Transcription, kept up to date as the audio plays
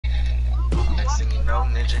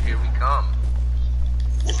Avenger, here we come.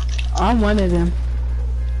 I'm one of them.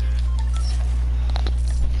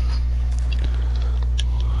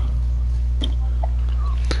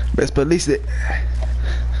 Best police it.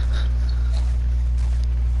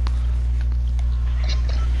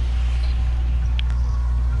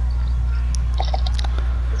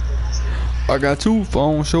 I got 2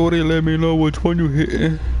 phones, shorty. Let me know which one you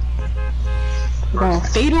hitting. Gonna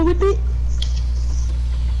fatal with it?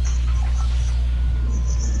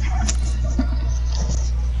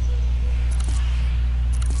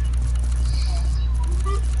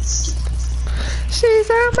 She's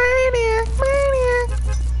a maniac, maniac.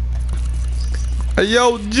 Hey,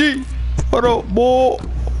 yo, G. What up, boy?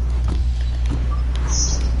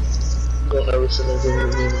 Don't ever say that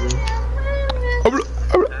to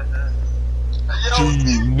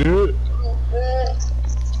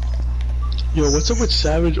Yo, what's up with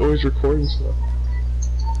Savage always recording stuff?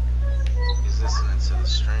 He's listening to the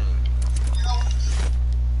stream.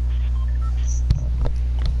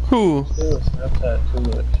 Who? Snapchat too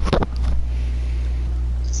much.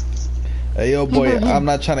 Hey, yo, boy. I'm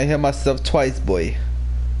not trying to hear myself twice, boy.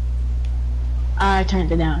 I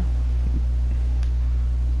turned it down.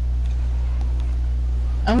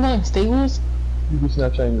 I'm going stables. You be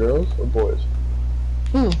Snapchatting girls or boys?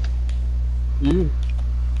 Who? You.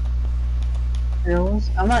 Girls.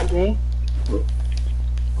 I'm not gay.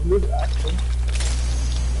 I'm just asking.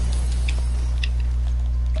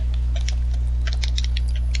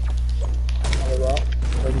 All about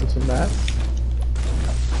making some math.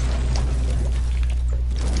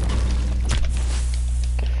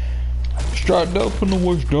 Strapped up from the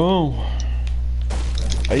waist down.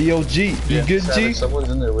 Hey, yo, G. You good, Savage, G? someone's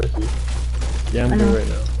in there with you. Yeah, I'm good right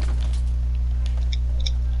now.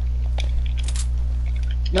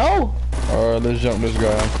 No. Alright, let's jump this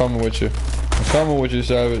guy. I'm coming with you. I'm coming with you,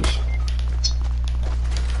 Savage.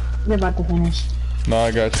 They're about to finish. Nah,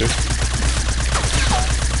 I got you.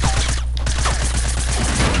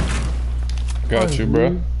 Got you,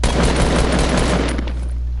 bro.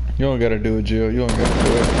 You don't gotta do it, Jill. You don't gotta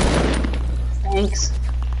do it. Thanks.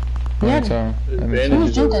 Anytime.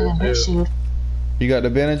 Who's drinking the big shield? You got the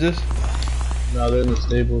bandages? No, they're in the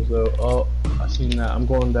stables though. Oh, I seen that. I'm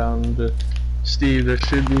going down to Steve. There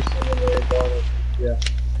should be someone there down. Yeah.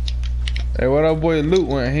 Hey, what up, boy? Loot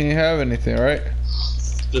went. He ain't have anything, right?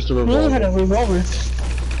 Just a He only revolver. had a revolver.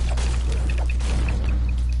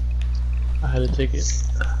 I had to take it.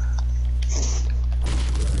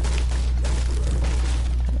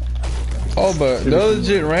 Oh, but the other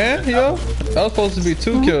jit ran, yo? That was supposed to be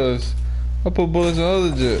 2 kills. I put bullets in the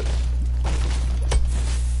other jit.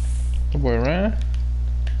 That boy ran?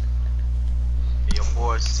 Your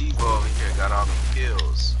boy Sibo over here got all the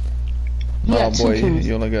kills. Nah, Yeah, boy, 2 kills.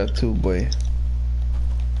 you only got 2, boy.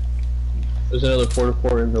 There's another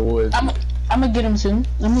 4-4 in the woods. I'm gonna get him soon.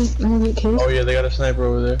 I'm gonna get killed. Oh yeah, they got a sniper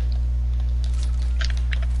over there.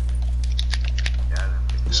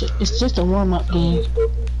 It's just a warm-up game.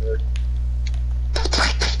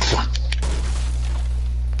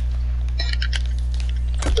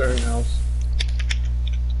 Third house.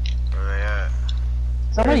 Where they at?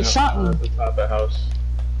 Somebody shot me. At the top of the house.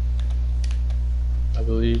 I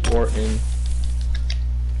believe, or in.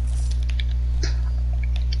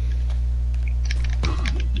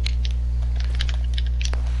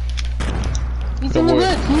 He's in the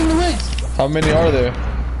woods. He's in the woods. How many are there?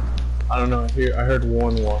 I don't know. Here, I heard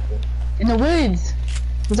one walking. In the woods.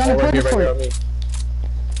 He's on Oh, the right here, porta right fort. here on me.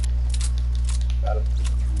 Got him.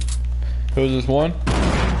 It was just one?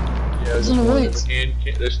 Yeah, there's, in the one. woods.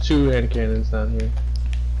 There's 2 hand cannons down here.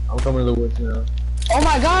 I'm coming to the woods now. Oh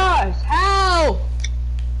my gosh! How?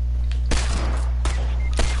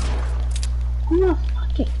 Oh my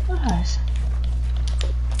fucking gosh!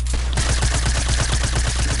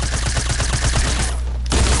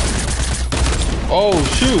 Oh,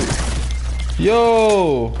 shoot.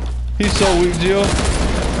 Yo. He's so weak, Jill.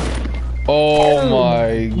 Oh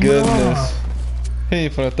my goodness. He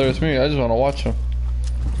ain't finna thirst me. I just wanna watch him.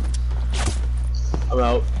 I'm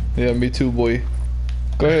out. Yeah, me too, boy.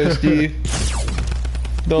 Go ahead, Steve.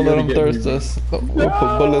 Don't let him thirst us. We'll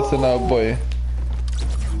put bullets in that boy.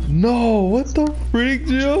 No, what the freak,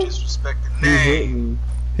 Jill? Disrespect the He hit name. me.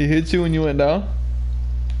 He hit you when you went down?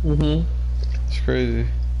 Mm-hmm. It's crazy.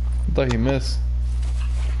 I thought he missed.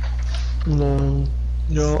 No.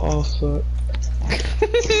 Y'all all suck.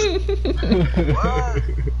 What?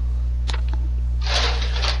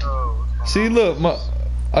 Oh, See, look,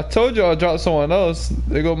 I told you I dropped someone else.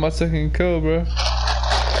 There go my second kill, bro.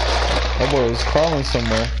 That boy was crawling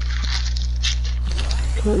somewhere.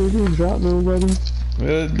 Cut, you didn't drop nobody.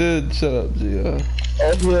 Yeah, it did. Shut up, G. Oh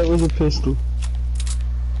yeah, it was a pistol.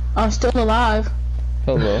 I'm still alive.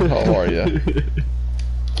 Hello, how are ya?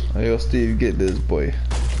 Yo, Steve, get this boy.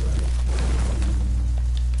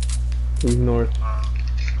 He's north.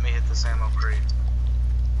 Let me hit this ammo crate.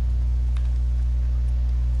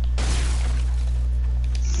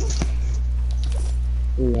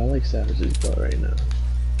 Ooh, I like Savage's butt right now.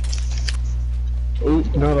 Ooh,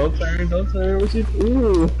 no, don't turn, what's he?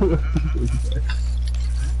 Ooh!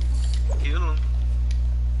 Heal him.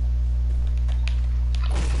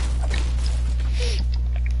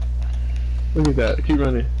 Look at that, keep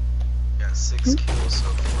running. Got 6 kills so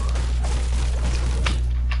far.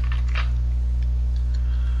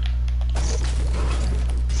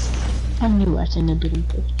 I knew I shouldn't have been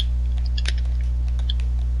pushed.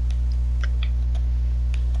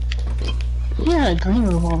 He had a green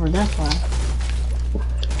revolver, that's why.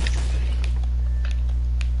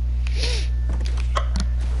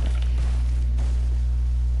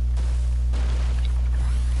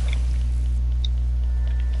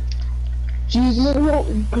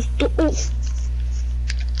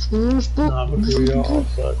 Nah, but three of y'all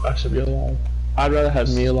suck. I should be alive. I'd rather have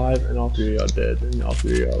me alive and all three of y'all dead than all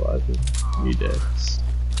three of y'all alive and me dead.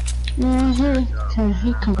 Yeah,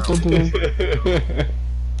 he comfortable. I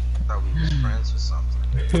thought we was friends or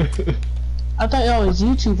something. I thought y'all was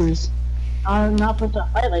YouTubers. I'm not put to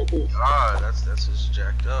fight like this. Ah, that's just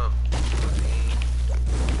jacked up.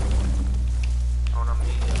 I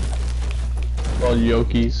mean, All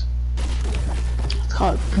Yokis. It's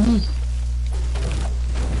called beef.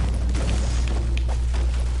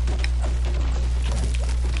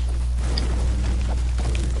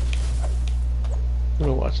 I'm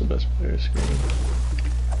gonna watch the best player screen.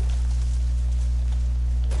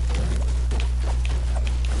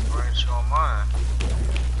 why ain't you on mine?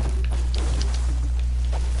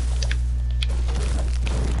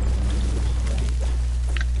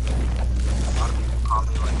 A lot of people call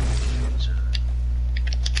me like a ninja.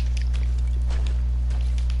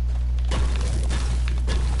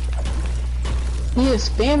 He is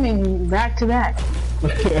spamming back to back.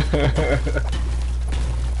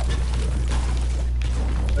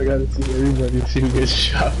 I gotta see everybody see who gets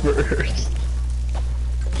shot first.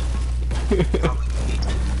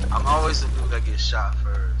 I'm always the dude that gets shot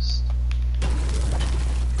first.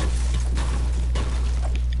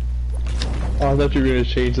 Oh, I thought you were gonna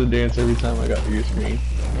change the dance every time I got to your screen.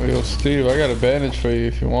 Yo, Steve, I got a bandage for you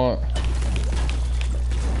if you want.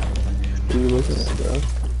 What are you looking at, bro?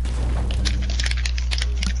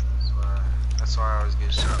 That's why I always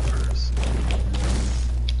get shot first.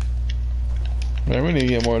 Man, we need to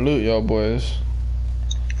get more loot, y'all boys.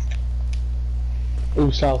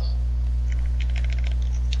 Ooh, south.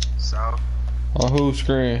 South. On whose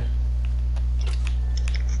screen?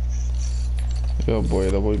 Yo, boy,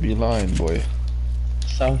 that boy be lying, boy.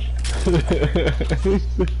 South.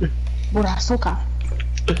 Burasoka.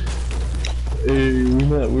 Hey,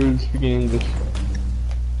 we're speaking English.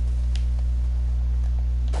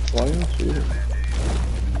 Why don't you?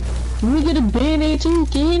 Can we get a band-aid too,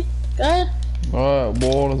 kid? God? Alright,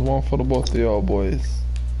 boy, there's one for the both of y'all boys.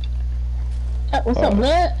 What's up,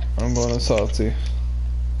 blood? I'm going to Salty.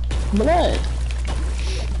 Blood.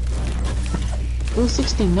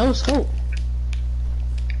 360, no scope.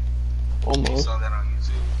 You Almost. saw that on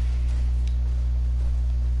YouTube.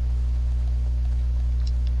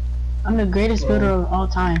 I'm the greatest builder of all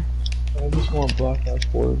time. I just want Black Ops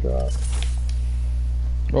 4 to drop.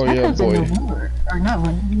 Oh, That yeah, comes in boy. November. Or not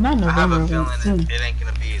November. I have a but feeling soon. it ain't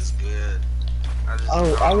gonna be as good. I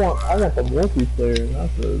want the multiplayer, not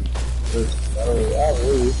the battle royale,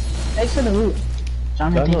 really. Thanks for the loot. I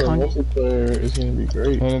know Jonathan the Coney. multiplayer is gonna be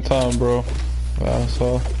great. Anytime, bro. That's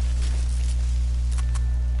all.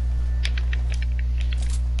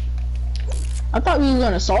 I thought we were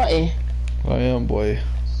gonna salt it. I am, boy.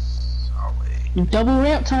 Solid. Double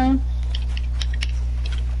ramp time.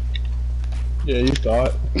 Yeah, you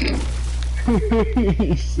thought.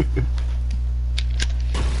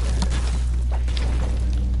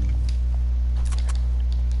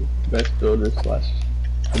 Best builder slash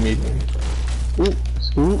comedian. Ooh,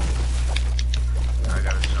 scoop. I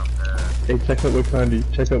gotta jump that. Hey, check out Wakandi.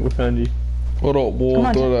 Check out Wakandi. What up, boy? Come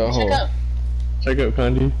on, Throw that check hoe. out. Check out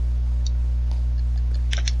Wakandi.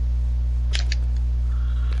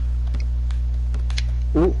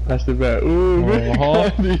 Ooh, passed it back. Ooh, good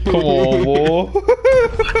Wakandi. Come on, boy.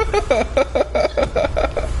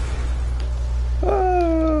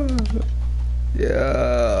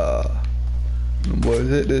 Yeah. Them boys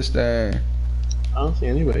hit this thing. I don't see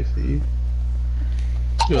anybody, Steve.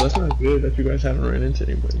 Yo, that's not good that you guys haven't ran into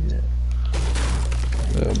anybody yet.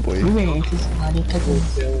 Yeah, boy. We ran into somebody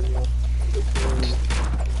because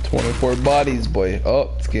 24 bodies, boy.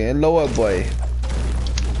 Oh, it's getting lower, boy.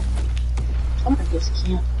 I'm gonna just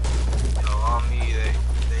camp. Yo, on me,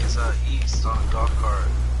 they's east on a golf cart.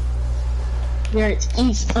 Yeah, it's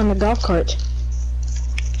east on the golf cart.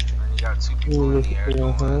 And you got two people in the air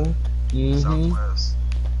going southwest.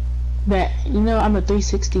 But you know I'm a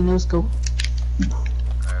 360 no scope.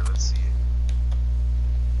 Alright, let's see it.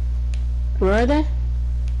 Where are they?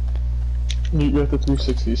 You got the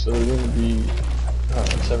 360, so they're gonna be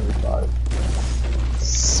 75.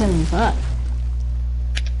 75.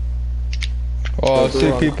 Oh, I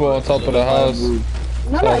see people on top of the house. No,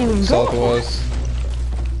 not even go. Southwest.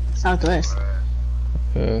 Southwest.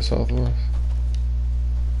 Yeah, southwest.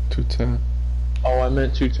 210. Oh, I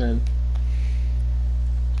meant 210.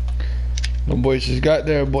 No boys just got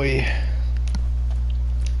there, boy.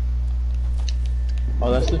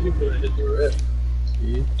 Oh, that's the people that hit the rip.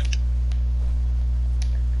 See?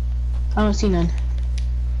 I don't see none.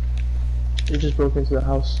 They just broke into the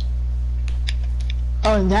house.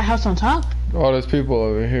 Oh, in that house on top? Oh, there's people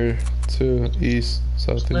over here too. East,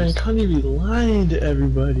 southeast. Man, can't even be lying to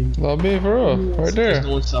everybody. Not me for real. Right there. There's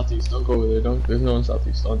no one southeast. Don't go over there. There's no one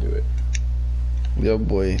southeast. Don't do it. Yo,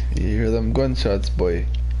 boy. You hear them gunshots, boy.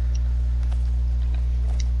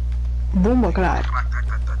 Boom, look at that.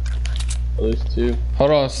 Oh, there's two.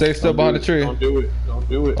 Hold on. Stay still behind the tree. Don't do it. Don't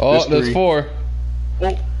do it. Oh, there's three. 4.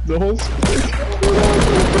 Oh, the whole.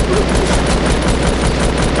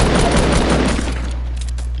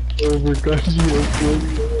 Oh my gosh,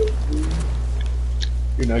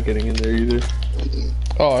 you're not getting in there either.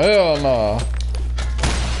 Oh, hell nah.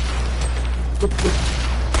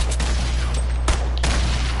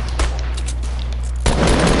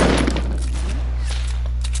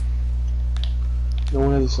 No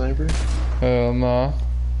one has a sniper? Hell nah.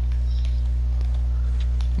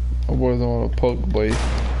 My boys don't want to poke, boy.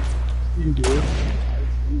 You do. I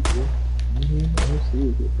see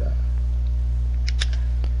you with that.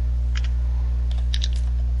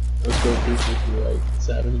 Let's go 360 like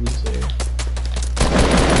Savage would say.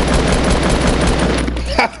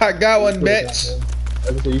 I got one, bitch.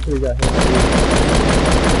 I was say you could have got him.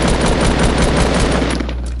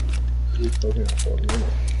 He's poking out for a minute.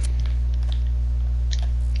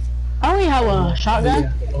 I only have a shotgun.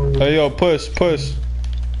 Hey, yo, push.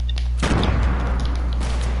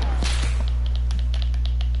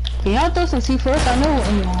 Can y'all throw some C4? I know what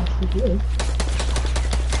you have to do.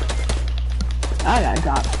 I got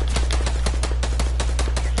got.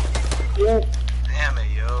 Damn it,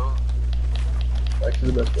 yo. Back to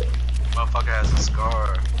the best way. Motherfucker has a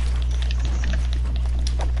scar.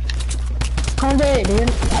 Come there,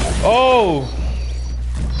 dude. Oh!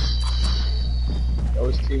 That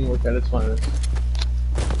was teamwork at its finest.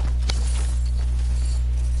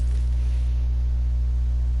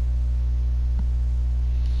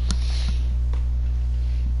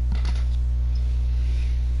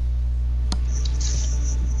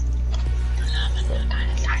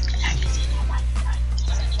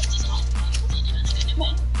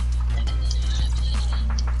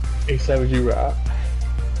 Hey, Savage, you rap?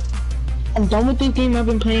 I'm done with this game. I've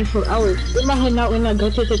been playing for hours. Get my head out when I go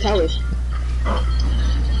to the towers.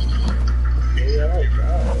 Yeah,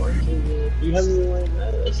 you haven't been wearing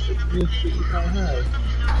that. That's the new shit you can't have.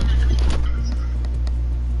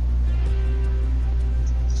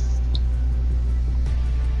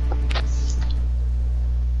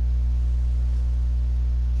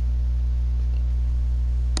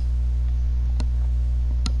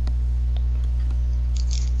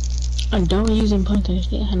 I'm done using pointers.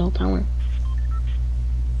 They have no power.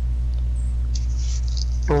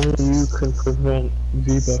 Only you can prevent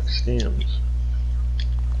V-Buck scams.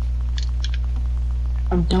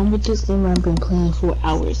 I'm done with this game. I've been playing for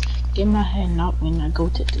hours. Get my head out when I go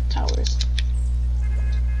to the towers.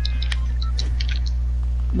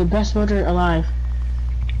 The best voter alive.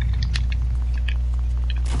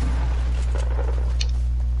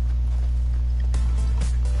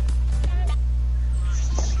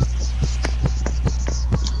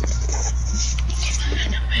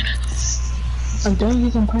 I'm done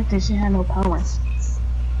using pointers. She had no power.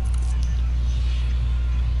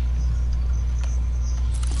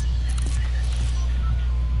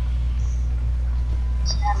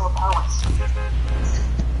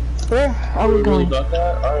 Where are we going? Really about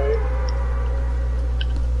that? Alright.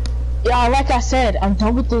 Yeah, like I said, I'm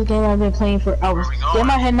done with this game. I've been playing for hours. Get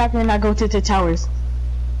my head knocked when I go to the towers.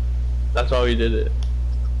 That's why we did it.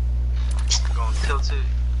 You're gonna tilt it.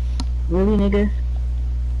 Really, nigga?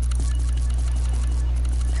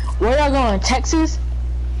 Where y'all going? Texas?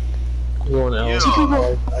 We're going out.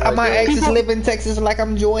 Yeah. My ex is People- living in Texas like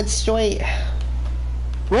I'm George Strait.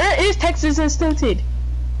 Where is Texas and Stilted?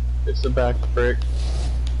 It's the back brick.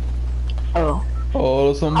 Oh. Oh,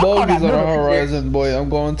 there's some I'll call bogeys that on the middle finger. horizon, boy. I'm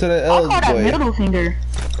going to the I'll L's, call that boy. middle finger.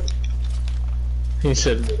 He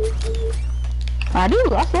said middle. I do,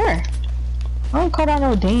 I swear. I don't call that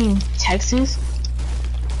no dang Texas.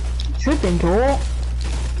 Tripping, dog.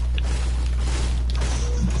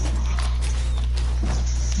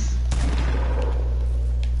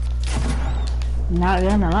 Not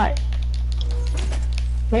gonna lie.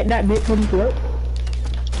 Wait, that bit pretty good.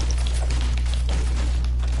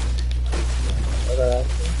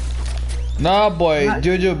 Nah, boy.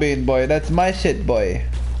 Juju bean, boy. That's my shit, boy.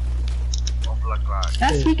 One black line.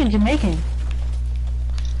 That's speaking Jamaican.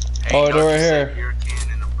 Hey, Oh, you know they're you right said here.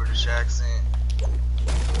 European in a British accent.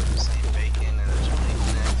 You say bacon in a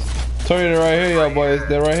Jamaican accent. Tell you they're right here, y'all boys.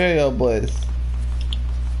 They're right here, y'all boys.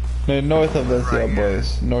 They're north of us, y'all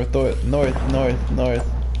boys. North.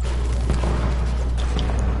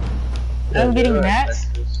 I'm getting that.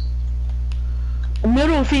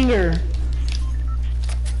 Middle finger.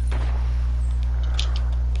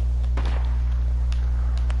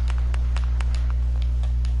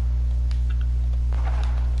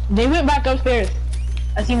 They went back upstairs.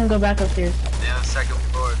 I seen them go back upstairs. They're on the second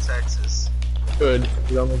floor of Texas. Good.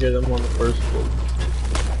 I'm gonna get them on the first floor.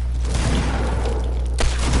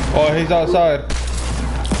 Oh, he's outside.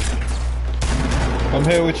 I'm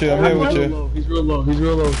here with you. I'm here with you. He's real low. He's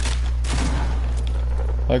real low.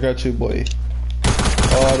 I got you, boy.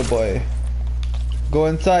 Oh, the boy. Go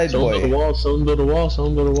inside, Someone build a boy. wall. Someone build a wall.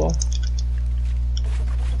 Someone build a wall.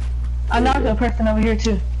 I knocked a person over here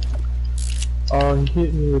too. Oh, he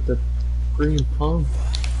hit me with the green pump.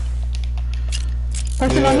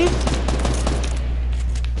 Person on me?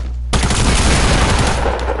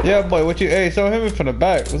 Yeah, boy. What you? Hey, someone hit me from the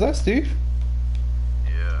back. Was that Steve?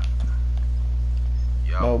 Yeah.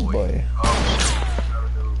 Yo, Oh boy.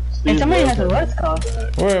 Oh shit. Hey, somebody has a what's called.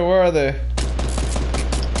 Where are they?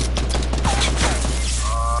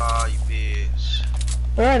 Oh, you bitch.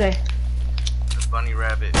 Where are they? The bunny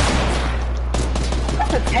rabbit.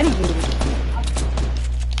 That's a teddy bear.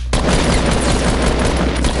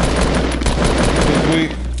 He's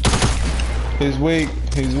weak. He's weak.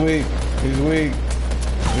 He's weak. He's weak.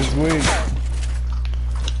 He's weak.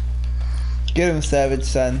 Get him, Savage,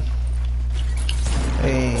 son.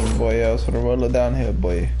 Hey, boy, I was gonna roll it down here,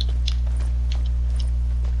 boy.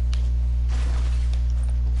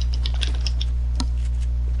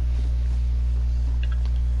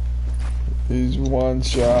 He's one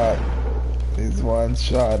shot. He's one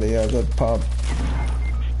shot. He has a pump.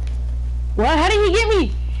 What? How did he get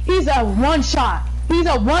me? He's a one shot. He's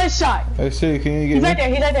a one shot. Hey, see, can you get He's me? right there.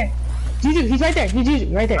 He's right there. Juju, he's right there. He's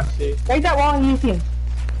Juju, right there. see. Right that wall and you see him.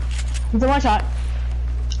 He's a one shot.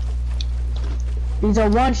 He's a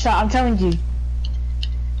one shot. I'm telling you.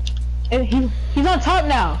 And he's on top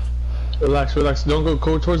now. Relax, relax. Don't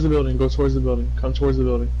go towards the building. Go towards the building. Come towards the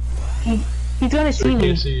building. He's gonna see They me.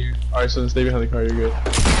 can't see you. Alright, so then stay behind the car. You're good.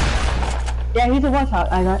 Yeah, he's a one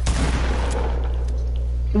shot. I got.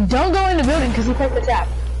 Don't go in the building because he placed the trap.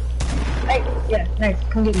 Hey, yeah, nice.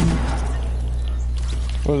 Come get me.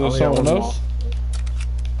 Was Oh, there yeah, someone one else?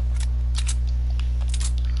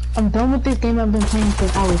 I'm done with this game. I've been playing for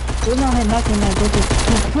hours. There's no head knocking that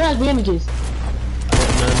bitch. Who has damages?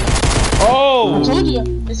 I Oh! told you.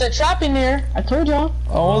 There's a trap in there. I told y'all.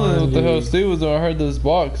 I wonder what the hell Steve was doing. I heard this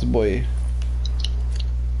box, boy.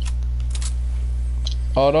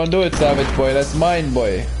 Oh, don't do it, Savage boy. That's mine,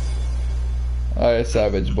 boy. Alright,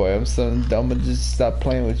 Savage boy. I'm gonna just stop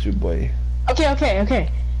playing with you, boy.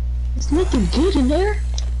 Okay. It's looking good in there.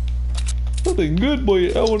 Nothing good,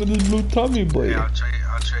 boy. I wanted this blue Tommy, boy. Yeah,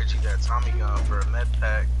 I'll trade you that Tommy gun for a med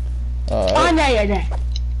pack. Oh, now you're there.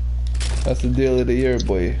 That's the deal of the year,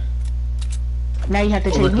 boy. Now you have to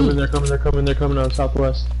Oh, trade me. they're coming on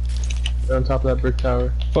southwest. They're on top of that brick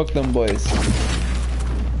tower. Fuck them boys.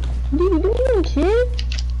 What are you doing, kid?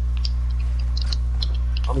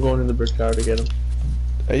 I'm going in the brick tower to get him.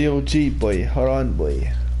 AOG, boy. Hold on, boy.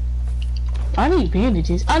 I need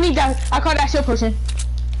bandages. I need that. I call that shield person.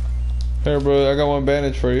 Here, bro. I got one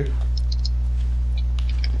bandage for you.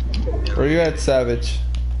 Where you at, Savage?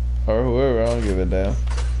 Or whoever. I don't give a damn.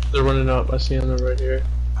 They're running up. I see them right here.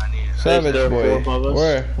 I need it. Savage, there are boy. four above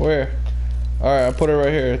us. Where? Alright, I put it right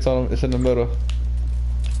here. It's in the middle.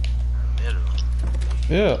 Middle.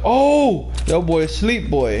 Yeah. Oh! Yo, boy. Sleep,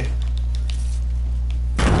 boy.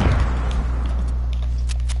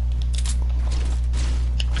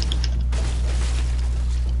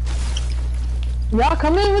 Y'all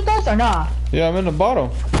coming with us or not? Yeah, I'm in the bottom.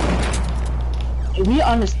 We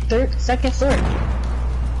on the second floor.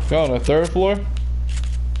 Y'all on the third floor?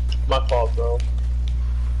 My fault, bro.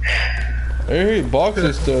 Hey,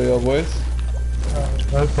 boxing still, yo, boys.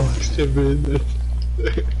 I boxed him in.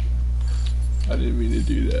 I didn't mean to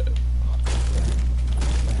do that.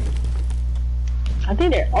 I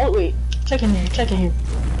think they're. Oh wait, check in here. Check in here.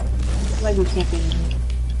 Might be camping in here.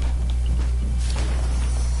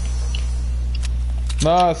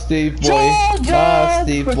 Nah, Steve boy. Chug Nah,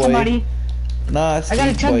 Steve for boy. somebody. Nah, I got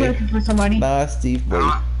a Steve chug boy. jug for somebody. Nah, Steve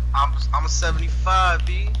boy. I'm a 75,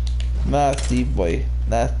 B. Nah, Steve boy.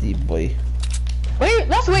 Nah, Steve boy. Wait,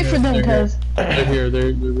 let's wait for them, cause They're here.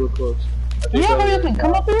 They're real close. you have hurry up and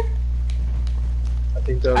come up here. I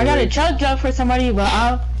think that. I got a chug jug for somebody,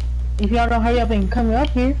 but if y'all don't hurry up and come up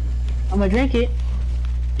here, I'm gonna drink it.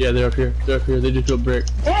 Yeah, they're up here. They're up here. They just do a brick.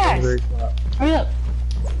 Yes. Hurry up.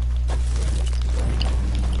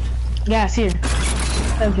 Gas here.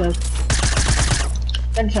 Chug jug.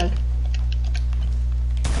 Then chug.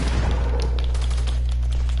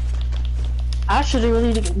 I should have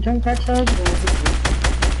really drink that chug.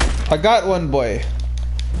 I got one, boy.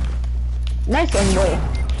 Nice one, boy.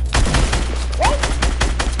 What?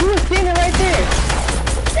 He was standing right there.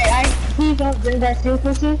 Hey, please don't drink that steel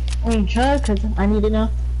pussy. I mean chug, cause I need it now.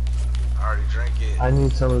 I already drank it. I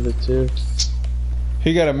need some of it too.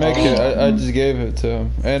 He got a mech kit. I just gave it to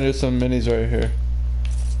him. And there's some minis right here.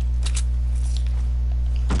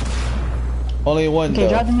 Only one, Okay, though.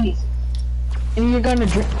 drop the minis. And you're gonna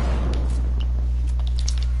drink.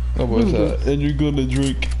 Oh, what's that? And you're gonna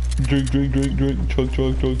drink. Drink, drink, drink, drink. Chug,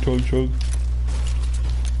 chug, chug, chug, chug.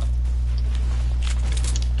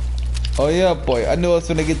 Oh, yeah, boy. I knew I was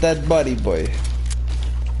gonna get that body, boy.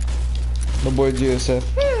 The boy GSF.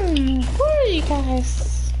 Who are you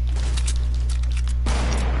guys?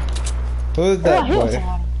 Who's that, I hit boy?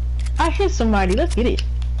 somebody. I hit somebody. Let's get it.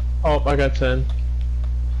 Oh, I got 10.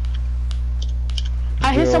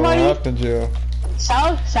 I hit Yo, somebody. What happened, Joe?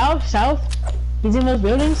 South, south, south. He's in those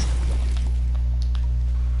buildings.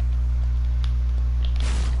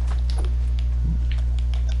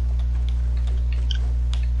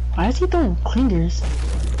 Why is he throwing clingers?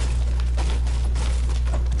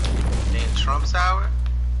 In Trump Tower?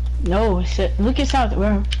 No, shit. Look at south.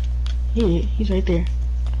 Where? He's right there.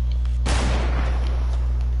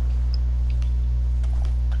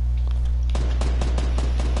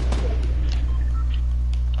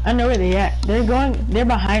 I know where they at. They're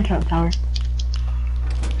behind Trump Tower.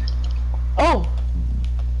 Oh!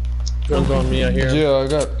 Guns on me, I hear him. Yeah, I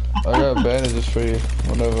got bandages for you.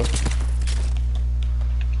 Whatever.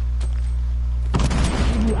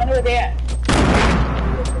 I know where they at.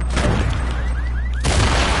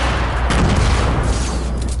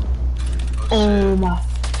 Oh my.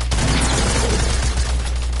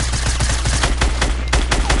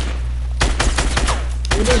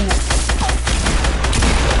 Where they at?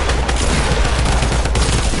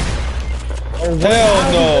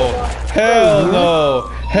 Hell no! Hell no!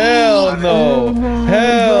 Hell no!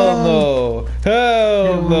 Hell no!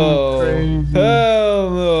 Hell no! Hell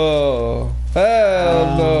no!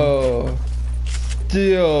 Hell no!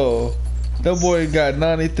 Gio, that boy got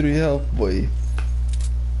 93 health, boy.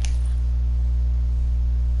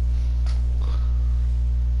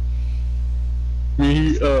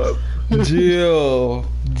 Gio,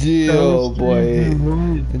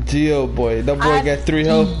 boy. That boy got 3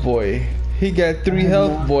 health, boy. He got 3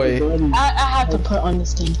 health, boy. I have to put on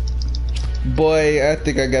this thing. Boy, I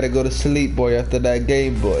think I gotta go to sleep, boy, after that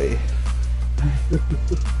game, boy.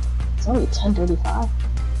 It's only 10:35.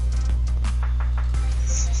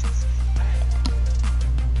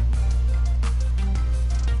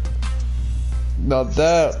 Now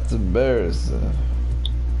that's embarrassing.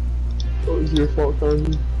 What was your fault,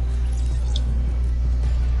 Carly?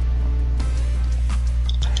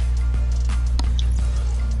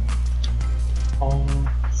 Oh,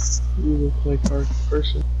 you look like our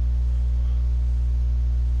person.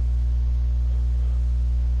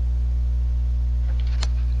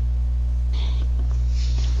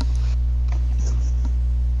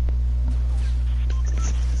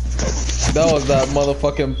 That was that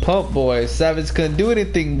motherfucking pump, boy. Savage couldn't do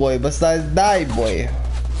anything, boy, besides die, boy.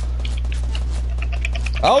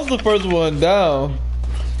 I was the first one down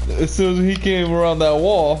as soon as he came around that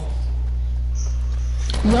wall.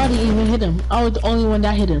 Y'all didn't even hit him. I was the only one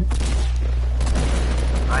that hit him.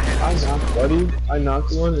 I knocked Buddy. I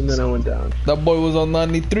knocked one and then I went down. That boy was on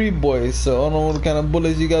 93, boy, so I don't know what kind of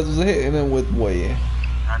bullets you guys was hitting him with, boy.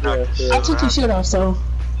 I took your shit off, so.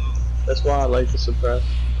 That's why I like to suppress.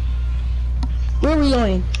 Where are we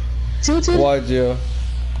going? Tilted? Why, Jill?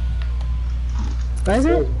 What is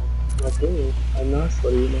it? Not doing. I knocked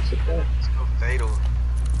Buddy with my suppress. Let's go Fatal.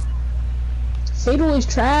 Fatal is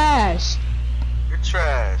trash. You're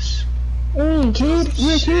trash. Hey, kid.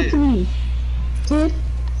 You're a kid to me. kid.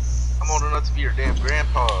 I'm old enough to be your damn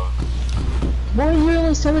grandpa. Boy, you're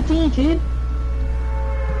only 17, kid.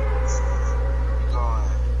 Going.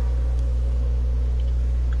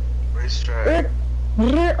 Racetrack.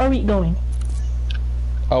 Where are we going?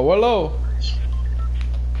 Oh, hello.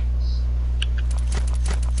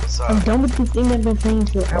 What's I'm up? done with this thing I've been playing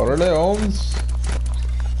for What are hours. they, Holmes?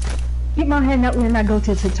 Keep my hand out when I go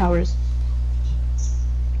to the towers.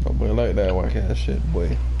 Oh, boy, like that whack ass shit,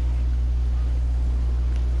 boy.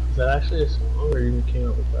 Is that actually a song or you came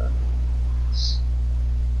up with that?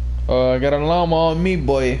 I got an alarm on me,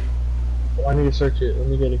 boy. Oh, I need to search it. Let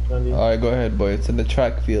me get it, Candy. Alright, go ahead, boy. It's in the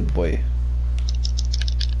track field, boy.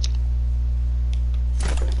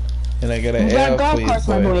 And I got an You got golf airplane, carts,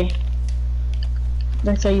 my boy. boy.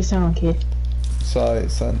 That's how you sound, kid. Sorry,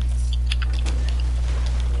 son.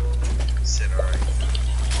 Sit alright.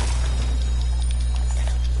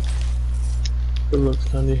 Good looks,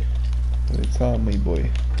 Candy. It's on me, boy.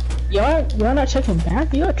 Y'all not checking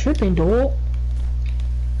back? Y'all tripping, dog.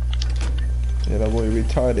 Yeah, that boy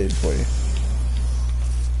retarded, boy.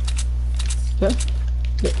 Yeah.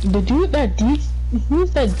 The dude that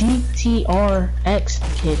who's that DTRX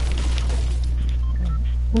kid?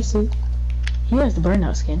 What's it? He has the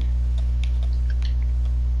burnout skin.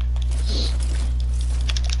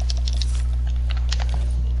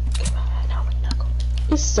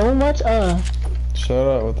 It's so much Shut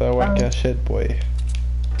up with that whack ass shit, boy.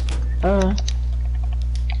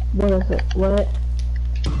 what is it? What?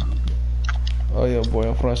 Oh, yeah, boy.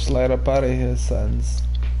 I'm gonna slide up out of here, sons.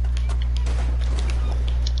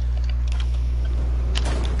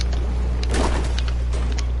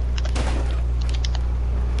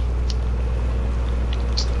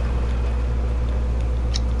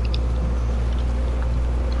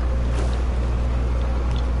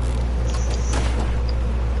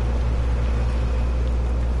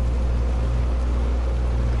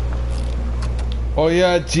 Oh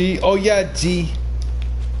yeah, G. Oh yeah, G.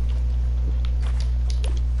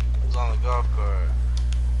 Who's on the golf cart?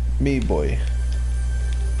 Me, boy.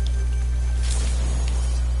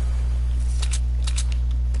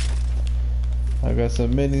 I got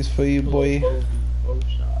some minis for you, boy. Bow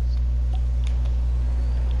shots.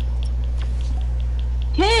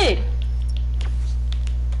 Kid!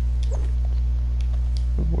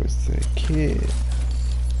 The boy said, kid.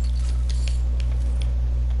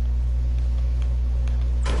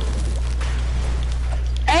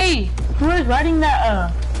 Hey! Who is riding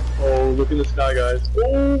that Oh, look in the sky, guys.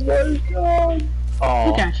 Oh my god. look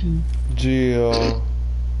Oh, at you. Gio.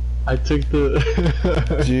 I took the,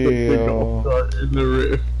 the golf cart in the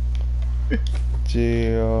rear.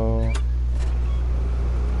 Gio.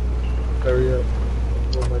 Hurry up.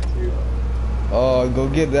 What am I to? Oh, go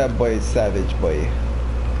get that boy, savage boy.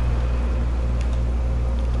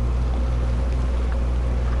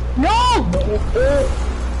 No!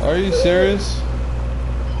 Are you serious?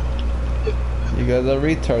 You guys are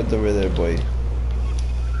retards over there, boy.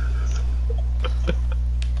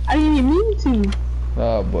 I didn't even mean to.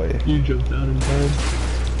 Oh boy. You jumped out in time.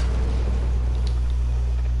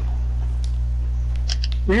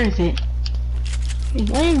 Where is it? He's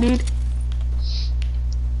lame, dude.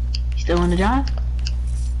 Still on the job?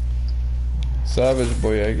 Savage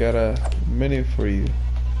boy, I got a mini for you.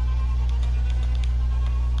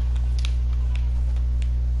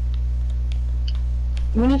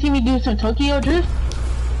 You wanna see me do some Tokyo drift?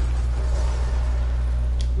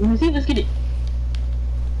 You wanna see? Let's get it.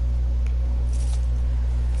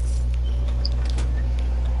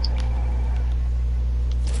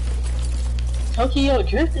 Tokyo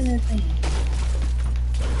drift in this thing.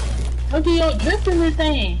 Tokyo drift in this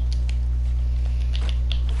thing.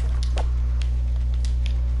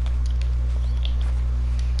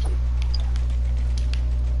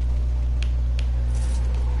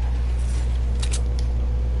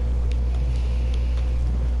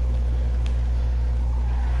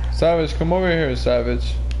 Savage, come over here,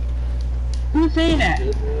 Savage. Who's saying that? I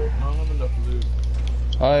don't have enough loot.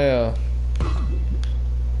 I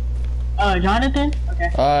Jonathan?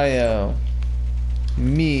 Okay.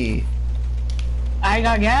 Me. I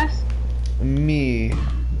got gas? Me.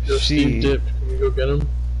 Yo, Steve dipped. Can we go get him?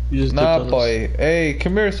 He just Nah, dipped on boy. us. Hey,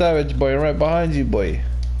 come here, Savage boy. I'm right behind you, boy.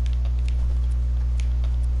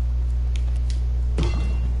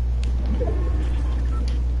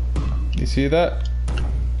 You see that?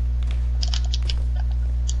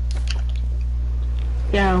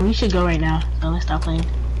 Yeah, we should go right now. So let's stop playing.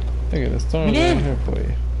 Look at this storm We down did. here,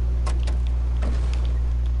 boy.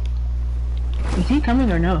 Is he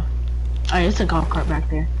coming or no? Oh, it's a golf cart back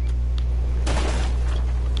there.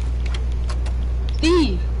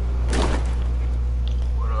 Steve!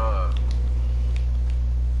 What up?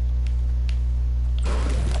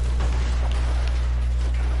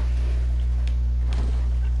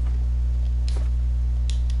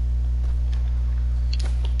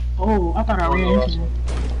 ran the into last him.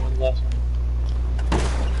 one. One last one.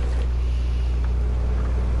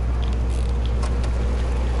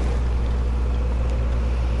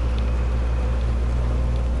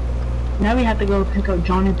 Now we have to go pick up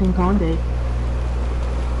Jonathan Conde.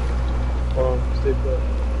 Stay put.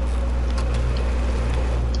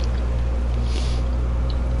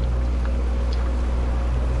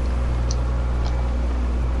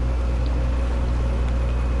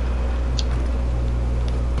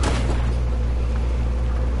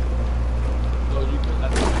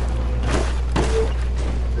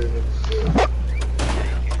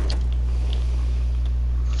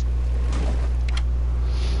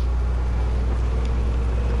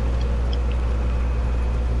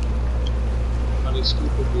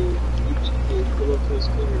 Stupid dude. You just pull up to this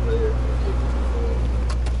cleaner right here.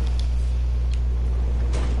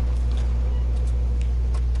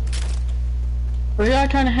 Where y'all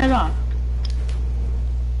trying to head on?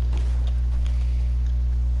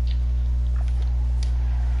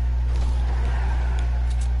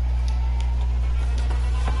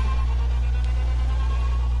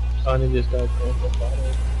 Sonny just got going for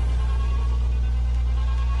bottle.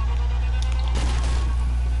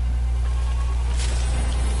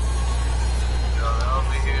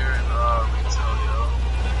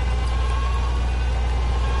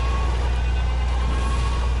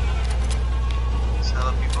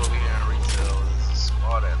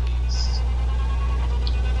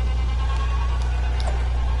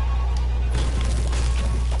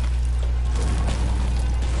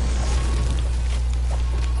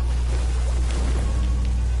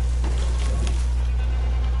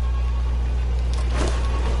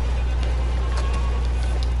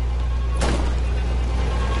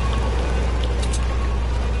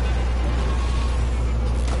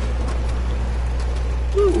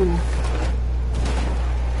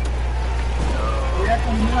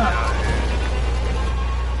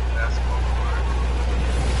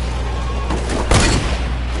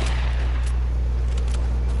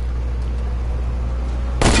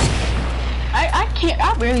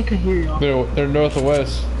 I barely could hear y'all. They're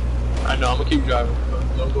northwest. I know, I'm gonna keep driving.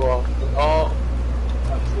 Don't go off. Oh,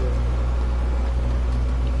 that's it.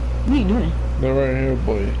 What are you doing? They're right here,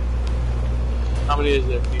 boy. How many is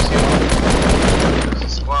there? Do you see There's a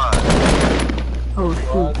squad. Oh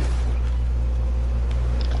one? shoot.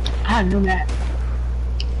 I have no map.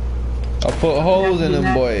 I put holes in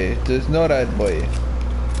them, boy. Just know that, boy.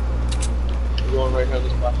 We're going right here on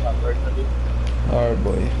this flat top, right, Andy? Alright,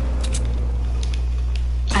 boy.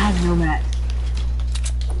 I have no map.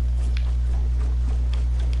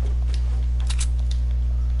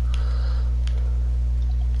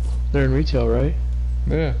 They're in retail, right?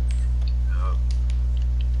 Yeah.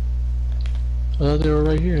 I thought they were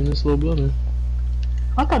right here in this little building.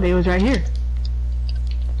 I thought they was right here.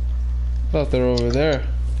 Thought they were over there.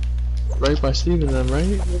 Right by Steve and them, right?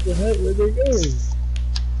 What the heck? Where'd they go?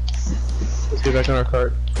 Let's get back on our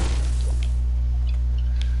cart.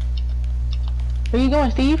 Where you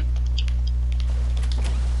going, Steve?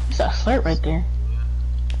 There's a slurp right there.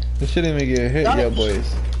 They shouldn't even get hit yet,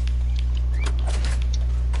 boys.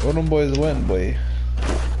 Where them boys went, boy?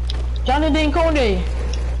 Jonathan Conde,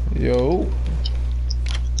 Yo.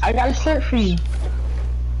 I got a slurp for you.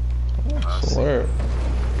 Slurp.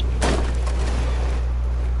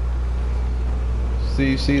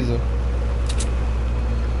 Steve Caesar.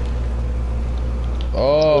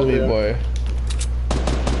 Oh, me yeah. boy.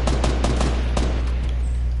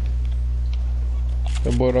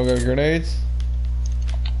 That boy don't got grenades?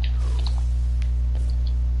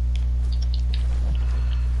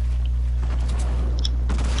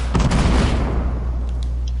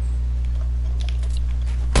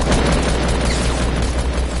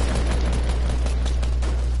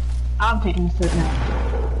 I'm taking the slurp now.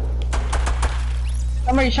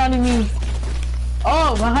 Somebody shouting me.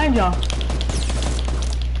 Oh, behind y'all.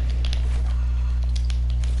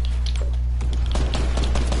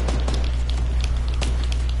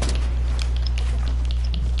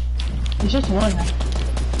 It's just one.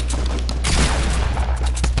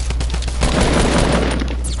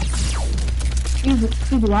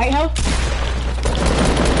 See the lighthouse?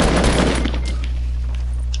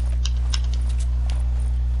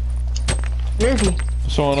 Where is he?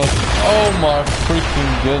 Someone else. Oh my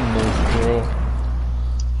freaking goodness, bro.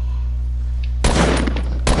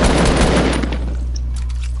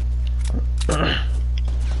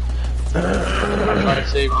 I'm trying to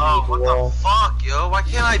save you Oh, with what the wall. the fuck, yo? Why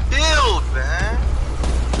can't I build, man?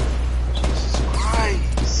 Jesus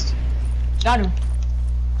Christ. Got him.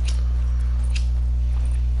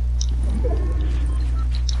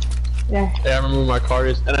 Yeah. Hey, I remember my cart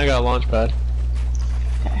is, and I got a launch pad.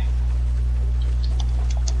 Okay.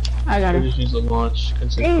 I got I him. just use the launch.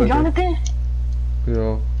 Hey, Jonathan.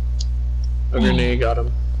 Yo. A grenade got him.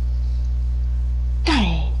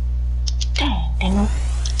 Dang. Dang.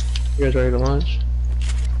 You guys ready to launch?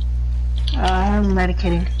 I'm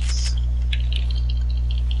medicating.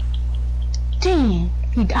 Dang,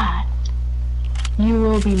 he died. You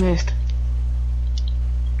will be missed.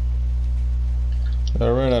 I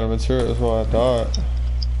ran out of material, that's why I died.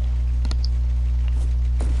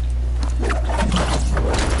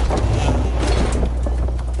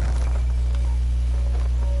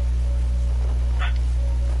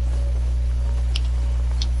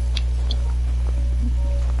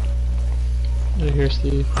 Right here,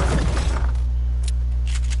 Steve.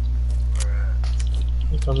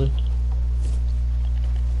 I'm coming.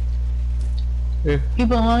 Here.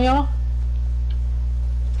 People on y'all?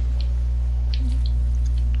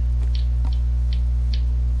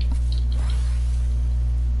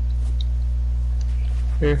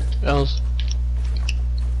 Here, Els.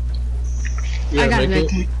 I got make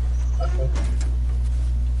it. it? Okay.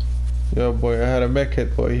 Yo, boy, I had a mech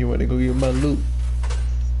hit, boy. He went to go get my loot.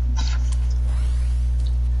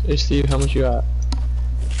 Hey, Steve, how much you got?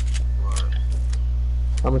 What?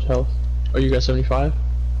 How much health? Oh, you got 75?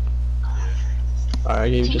 Alright, I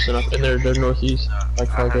gave you just enough. And they're northeast, like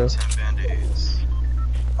I cargo. have 10 band-aids.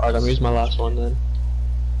 Alright, I'm gonna use my last one then.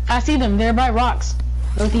 I see them. They're by rocks.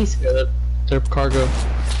 Northeast. Yeah, they're cargo.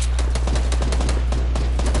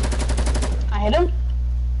 I hit him.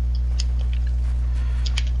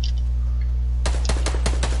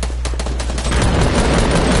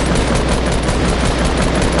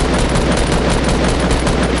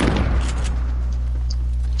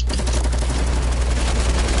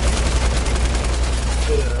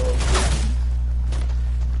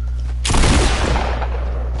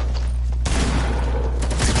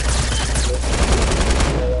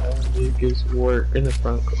 Gives work in the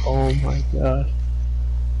front. Oh my god.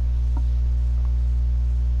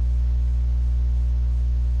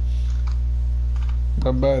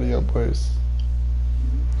 Not bad, yo, boys.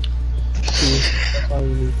 See, that's why we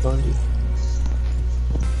need Bundy.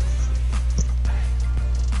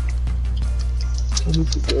 Come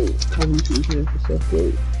to go. Come to here for stuff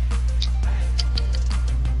great.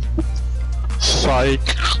 Psych.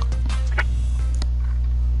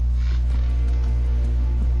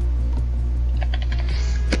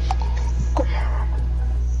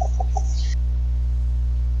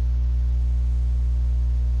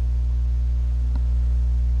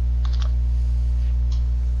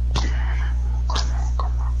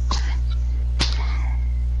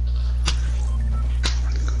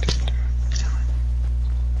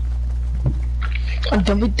 I'm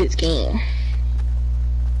done with this game.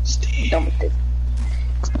 Steve. Done with this.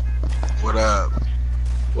 What up?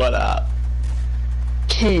 What up?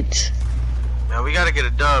 Kids. Man, we gotta get a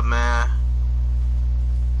dub, man.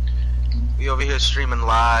 We over here streaming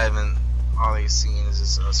live and all they seeing is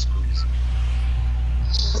just us losing.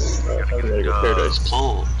 I'm ready to Paradise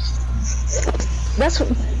Palms. That's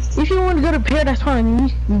what, if you want to go to Paradise Palm,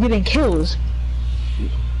 you getting kills.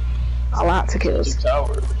 A lot of kills.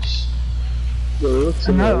 Towers. Yo, look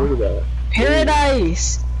I know. at that.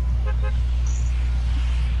 Paradise.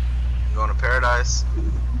 You going to Paradise?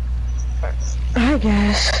 I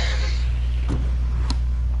guess.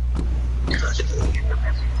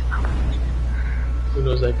 Who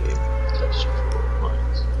knows that game? That's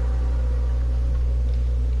mines.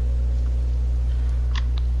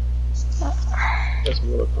 That's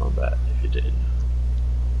Mortal Kombat, if you didn't.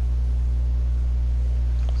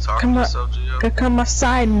 Talk to Come on. yourself, Gio. Could come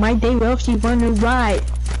outside, my day well if you want to ride.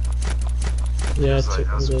 Yeah, I It's like, took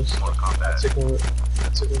one of that's those. Mortal Kombat. I took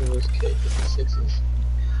one of those K56s.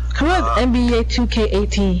 Come on, NBA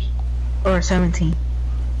 2K18 or 17.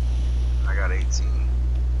 I got 18.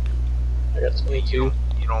 I got 22. You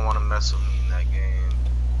don't want to mess with me in that game.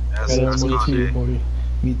 That's, I got that's 22, Kanye. Boy.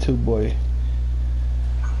 Me too, boy.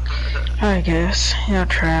 I guess. You're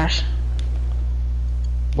trash.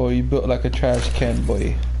 Boy, you built like a trash can,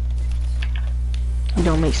 boy. You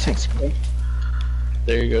don't make sense, boy.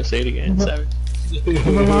 There you go, say it again. But- 7. You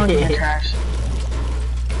belong in the trash.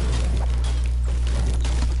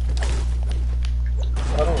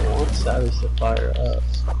 I don't want Savage to fire up.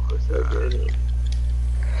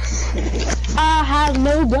 I have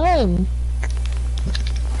no gun.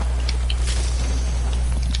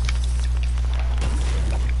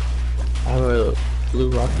 I have a blue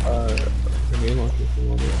rock grenade launcher if you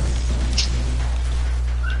want it.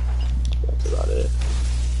 That's about it.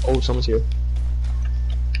 Oh, someone's here.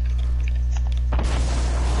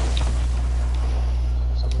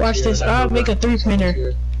 Watch this. I'll make a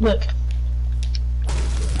 3-pointer. Look.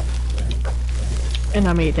 And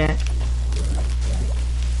I made that.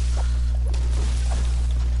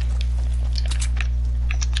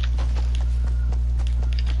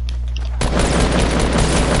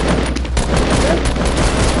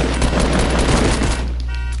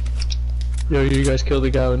 Yo, you guys killed the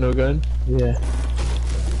guy with no gun? Yeah.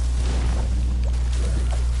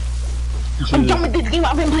 I'm done with this game.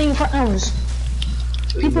 I've been playing for hours.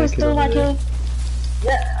 People are still like it.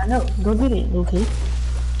 Yeah, I know. Go get it, okay?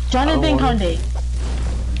 Jonathan Conde.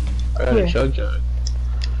 I got a chug jug.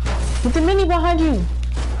 With the mini behind you.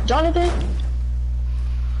 Jonathan.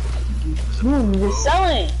 You're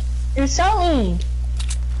selling. You're selling.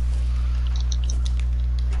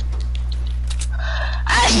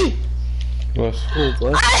 Bless. Oh,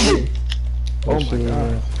 bless you. Oh Bless my you,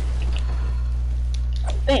 god. man.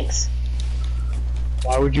 Thanks.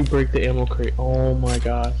 Why would you break the ammo crate? Oh my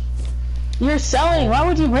gosh. You're selling. Why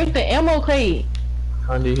would you break the ammo crate?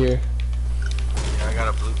 Condi here. Yeah, I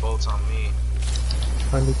got a blue bolt on me.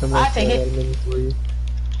 Condi, come I back. take I it. got a mini for you.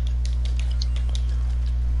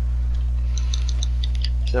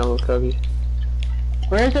 Shallow cubby.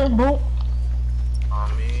 Where's the bolt?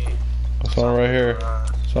 On me. It's on right here.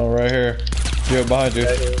 It's on right here. Yeah, behind you.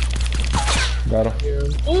 Got him. Hear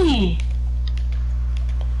him. Eee.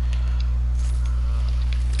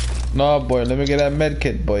 Nah, boy, let me get that med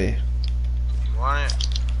kit, boy. You want it?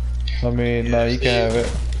 I mean, nah, you can have it.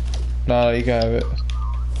 Nah, you can have it.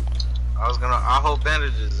 I'll hold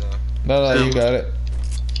bandages in. No, you got it.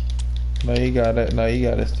 No, you got it. No, you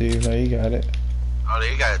got it, Steve. No, you got it. Oh,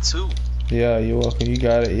 they got it too. Yeah, you're welcome. You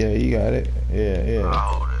got it. Yeah, you got it. Yeah.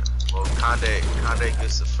 I'll hold it. Well, Conde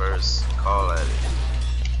gets the first call at it.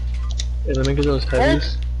 Hey, let me get those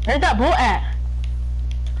heavies. Where's that bolt at?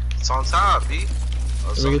 It's on top, B.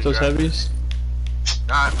 Oh, Let me get those heavies.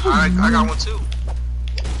 Nah, I got one too.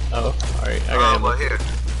 Oh, alright. I got well, ammo. here.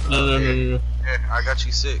 No. Here, I got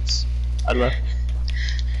you 6. I left.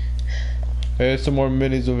 Hey, there's some more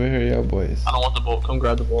minis over here, yeah, boys. I don't want the bolt. Come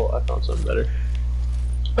grab the bolt. I found something better.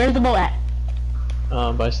 Where's the bolt at?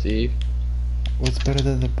 By Steve. What's better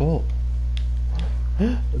than the bolt?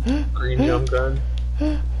 Green jump gun.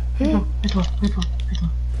 This one.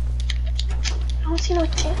 I don't see no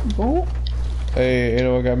damn bolt. Hey,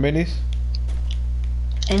 anyone got minis?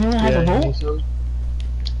 Anyone has a you need bolt? some?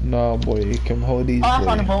 Nah, boy, you can hold these. Oh, I boy.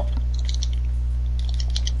 found a bolt.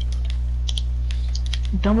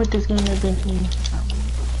 Done with this game eventually.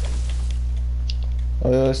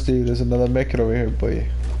 Oh, yeah, Steve, there's another mech over here, boy.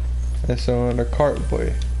 There's someone in a cart,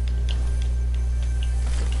 boy.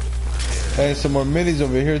 Hey, some more minis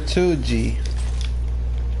over here too, G.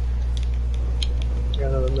 Got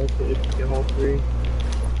another mech if you can hold 3.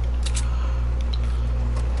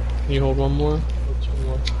 Can you hold one more? Or 2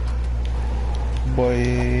 more?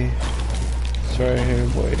 Boy. It's right here,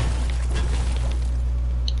 boy.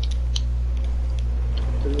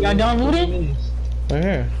 Y'all done looting? Right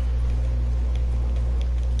here.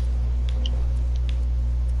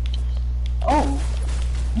 Oh.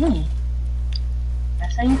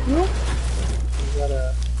 That's how you feel? You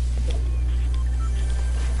gotta...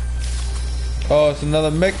 Oh, it's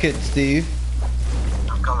another mech kit, Steve.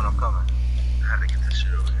 I'm coming. I had to get this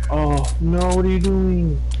shit over here. Oh, no, what are you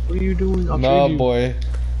doing? What are you doing? I'll Nah, trade you. boy.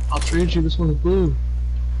 I'll trade you. This one's blue.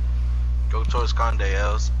 Go towards Conde,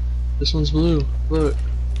 Els. This one's blue. Look.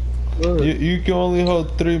 Look. You can only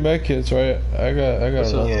hold 3 mech kits, right? I got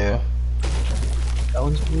What's up? another Yeah. one. That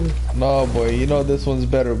one's blue. Nah, boy, you know this one's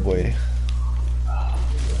better, boy.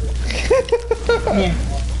 Yeah.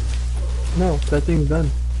 No, that thing's done.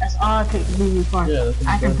 That's all I could do for. Yeah, that thing's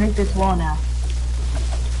I can done. break this wall now.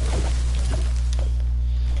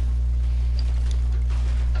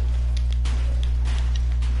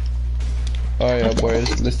 Oh yeah, boy.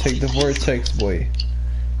 Let's take the vortex, boy.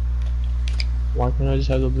 Why can't I just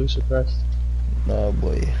have the blue suppressed? Nah,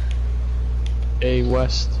 boy. A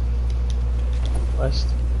west. West.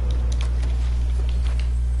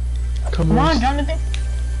 Come on, Jonathan.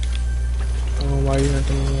 Oh, why are you not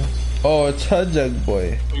coming west? Oh, it's Hudjug,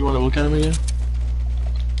 boy. You want to look at him again?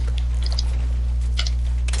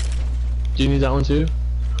 Do you need that one too?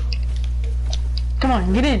 Come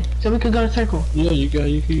on, get in so we could go to circle. Yeah, you can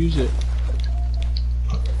use it.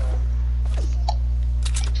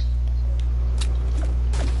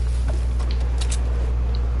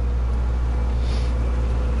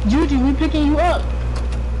 Juju, we picking you up.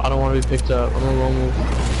 I don't want to be picked up. I'm a lone wolf.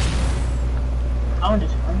 I want to.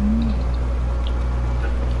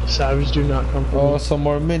 Savage do not come for Oh, me. some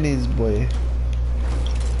more minis, boy.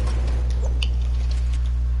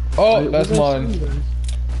 Oh, Wait, that's what did I mine. say, guys?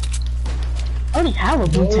 I already have a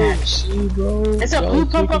blue tag. See, bro. It's a Y'all blue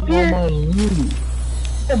pump taking up here. all my loot.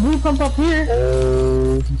 The blue pump up here.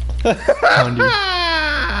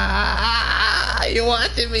 You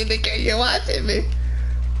watching me, nigga? You watching me?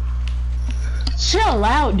 Chill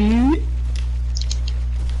out, dude.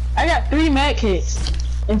 I got 3 med kits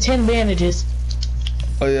and 10 bandages.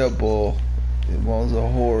 Oh yeah, bull. It was a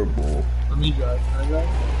horrible. Let me drive. Can I drive?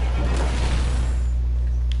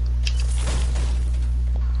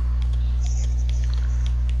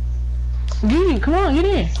 Dude, come on, get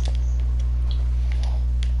in.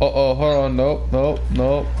 Uh-oh, hold on.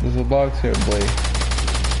 Nope. There's a box here, boy.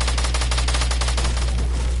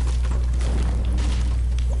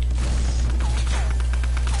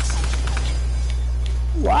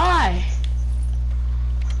 Why?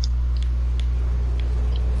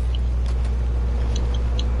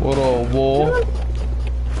 What up, bull?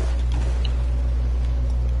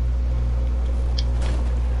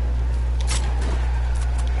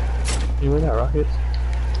 You got rockets?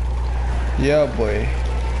 Yeah, boy.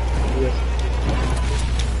 Yes.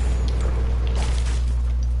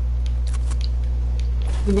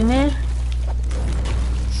 Get in there.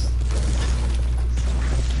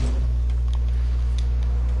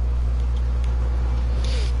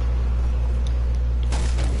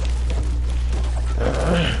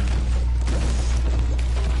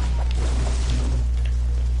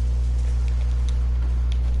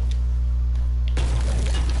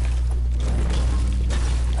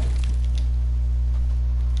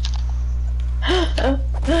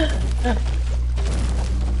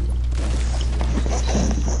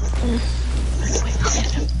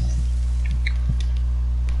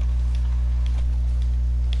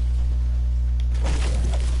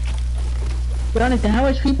 Jonathan, how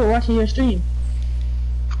much people watching your stream?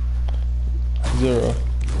 0.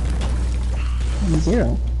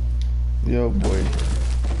 0. Yo, boy.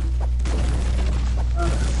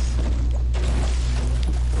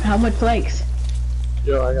 How much likes?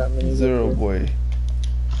 Yo, I got many. 0, boy.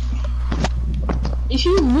 If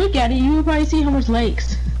you look at it, you will probably see how much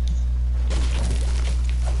likes.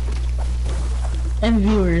 And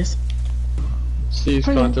viewers. Steve's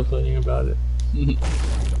contemplating about it.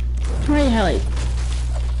 Probably had like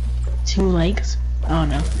 2 likes. I don't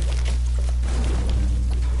know.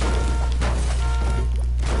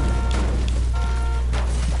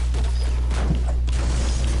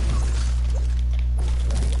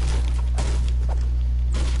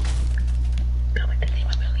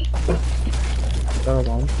 Got a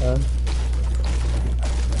long time.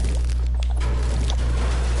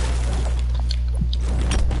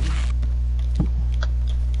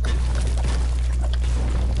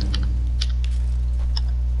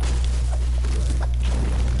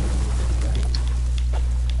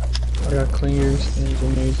 I got clingers and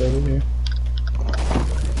grenades over here.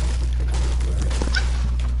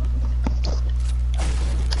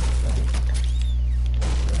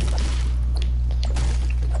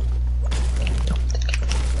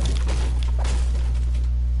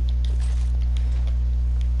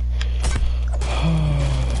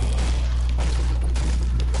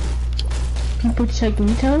 People check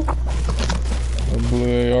retail. A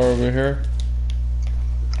blue AR over here.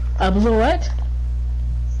 A blue what?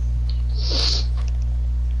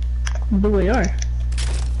 Blue AR.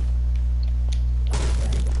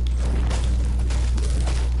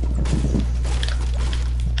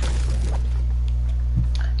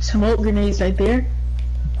 Smoke grenades right there.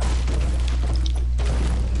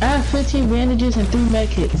 I have 15 bandages and 3 med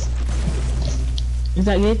kits. Is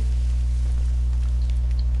that good?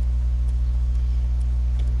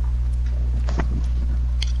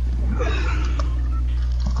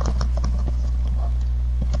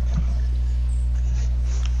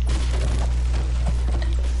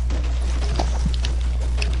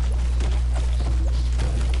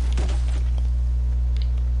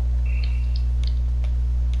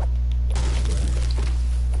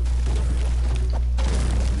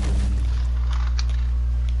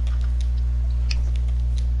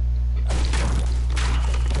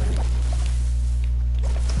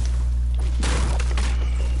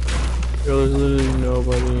 Yo, there's literally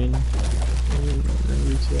nobody in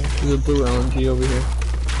retail. There's a blue LMG over here.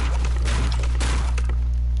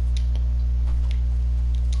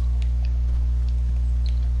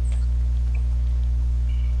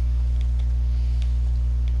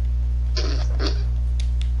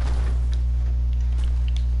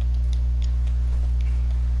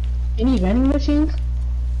 Any vending machines?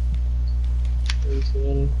 There's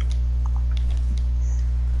any.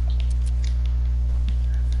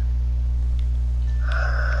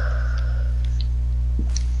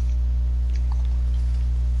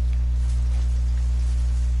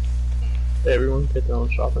 Everyone get their own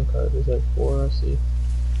shopping cart. There's like 4 I see.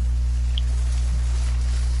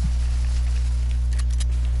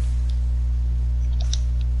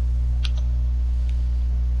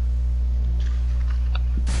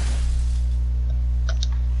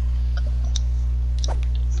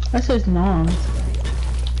 That says noms.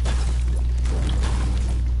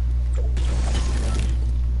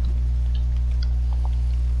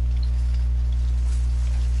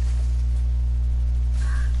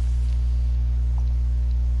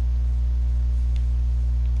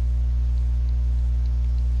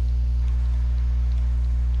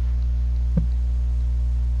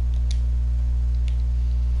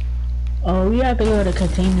 Oh, we have to go to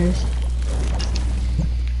containers.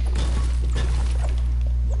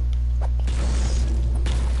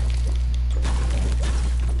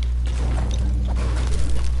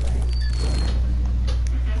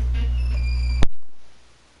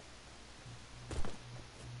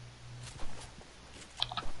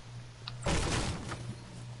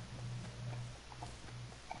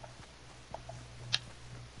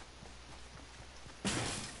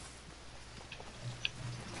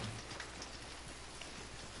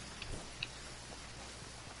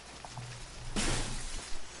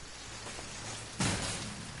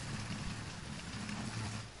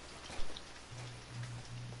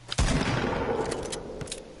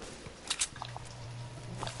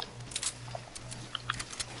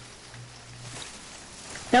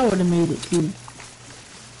 That would have made it too.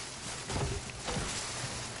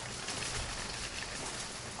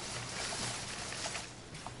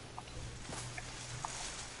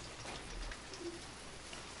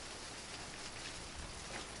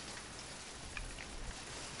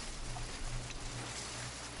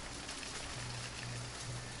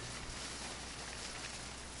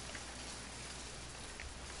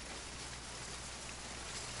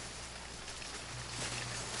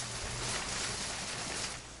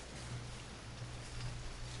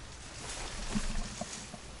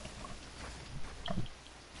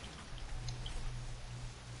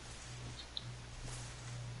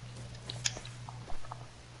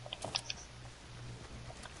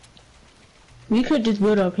 We could just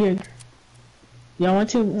build up here. Y'all want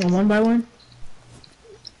to? One by one?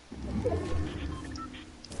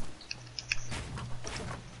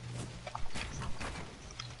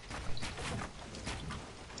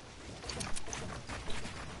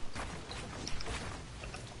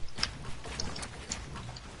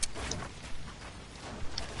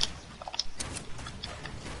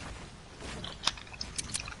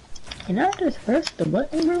 Can I just press the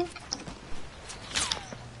button, bro?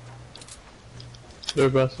 They're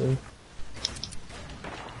busting.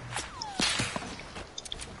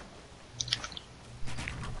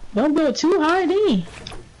 Don't build too high, D.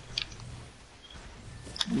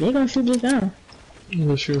 They gonna shoot this down.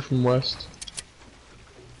 They're shooting from west.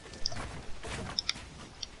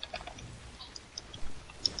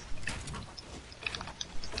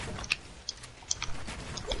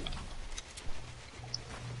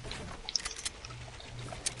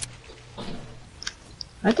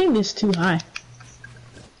 I think this is too high.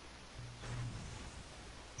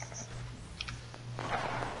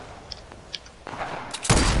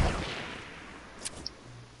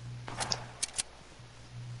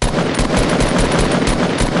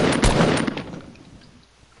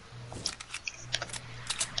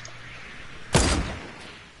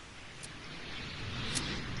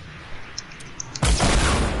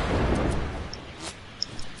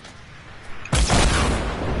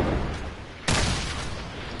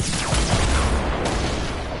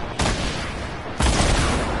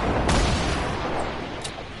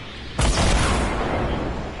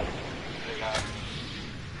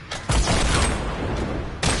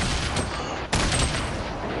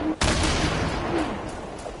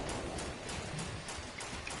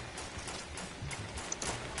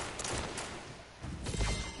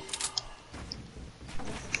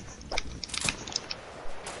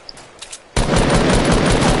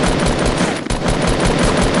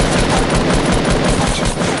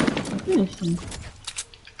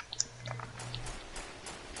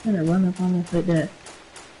 I'm gonna run up on this like that.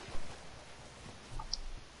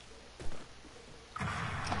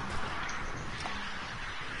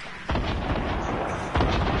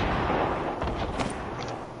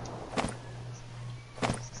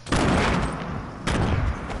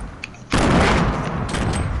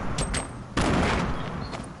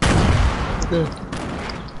 Good.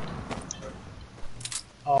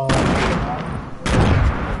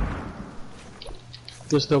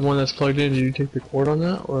 Just the one that's plugged in, did you take the cord on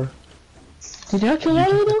that, or? Did y'all kill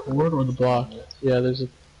all of them? The cord or the block? Yeah, there's a...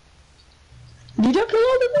 Did y'all kill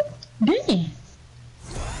all of them? Dang.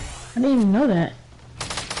 I didn't even know that.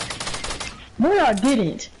 No, y'all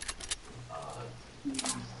didn't.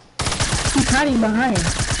 He's hiding behind.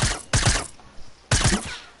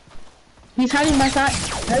 He's hiding by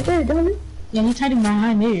side. Right there, don't he? Yeah, he's hiding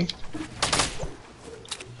behind there.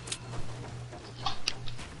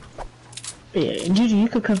 Yeah, Juju, you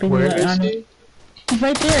could come pick me Where up. is he? He's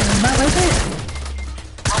right there. He's not right there.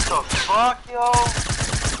 What the fuck, yo?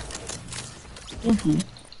 Thank you.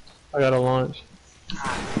 I gotta launch.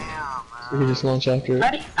 God damn, We can man. just launch after it.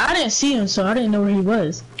 I didn't see him, so I didn't know where he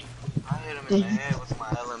was. I hit him in the head with my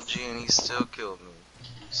LMG and he still killed me.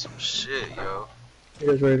 Some shit, yo. You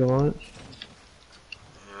guys ready to launch?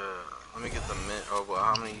 Yeah. Let me get the mint. Oh, well,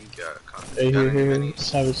 how many you got? Hey, You got here, any here.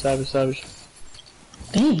 minis? Savage.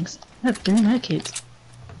 Thanks. I have 3 medkits.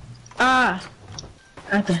 Ah!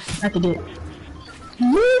 I have to get it.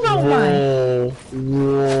 Move out my.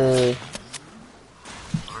 Whoa.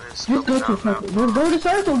 Let's go to the circle. Let's go to the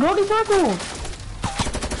circle. Go to the circle.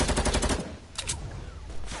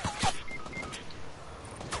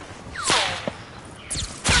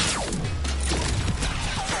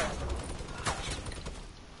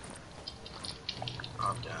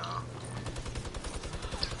 Up, down.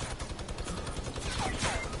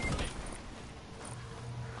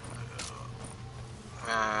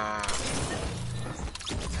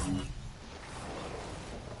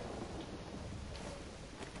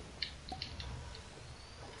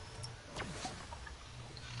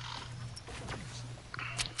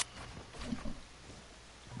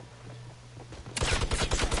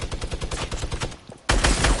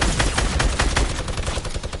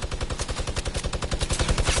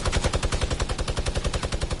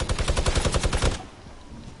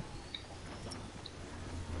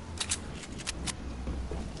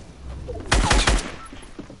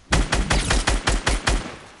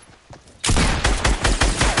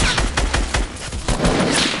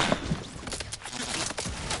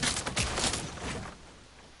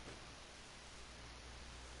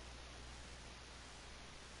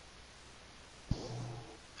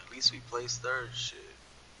 At least we placed third, shit.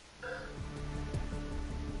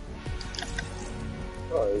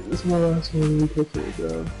 Alright, this is my last one. We put it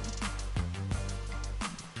down.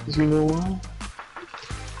 Cause you know why?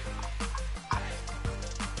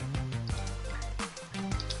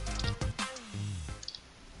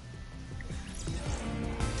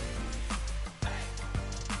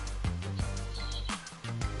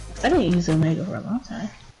 I didn't use Omega for a long time.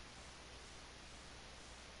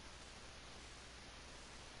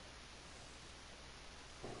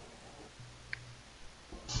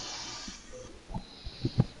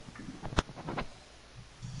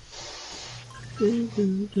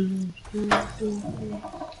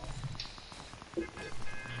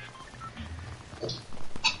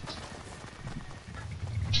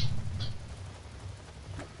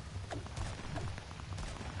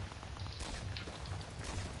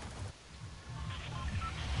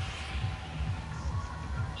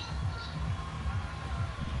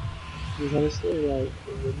 You gotta stay like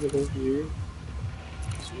in the middle here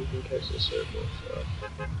so you can catch the circle, so.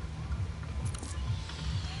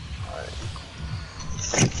 Alright.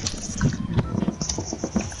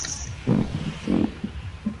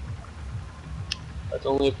 That's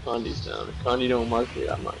only if Condi's down. If Condi don't mark me,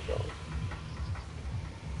 I'm not going.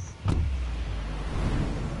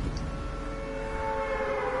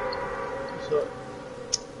 What's up?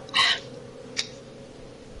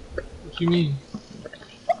 What you mean?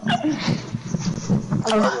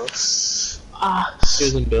 He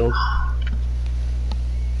doesn't build.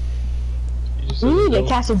 He just We doesn't need to build.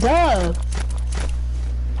 catch a dub.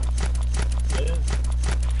 Yeah.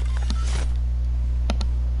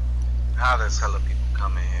 Now there's hella people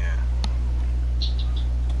coming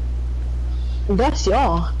here. That's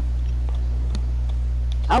y'all.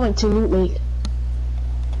 I went to Loot Lake.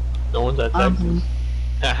 No one's at Texas.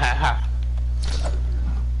 Hahaha.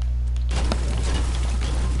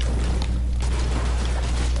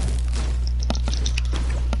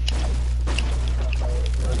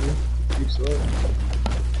 Keep slow.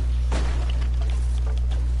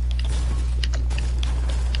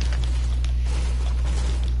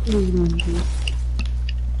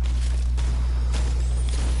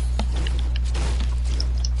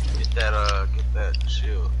 Get that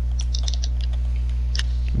shield.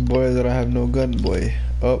 Boy, that I have no gun, boy.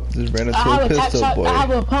 Oh, just ran into a pistol, boy. I have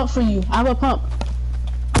a pump for you. I have a pump.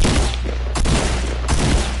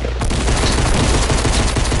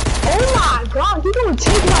 Oh my god, you gonna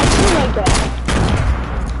take my shit like that?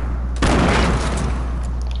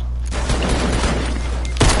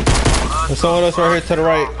 There's someone else right here to the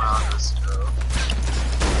right.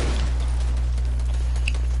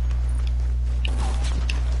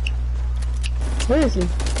 Where is he?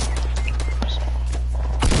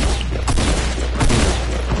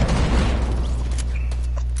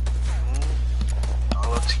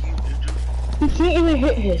 All up to you, dude. He can't even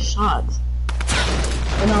hit his shots.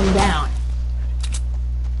 And I'm down.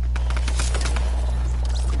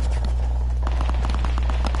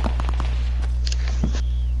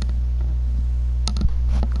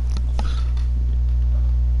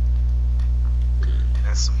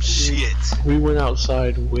 That's some shit. We went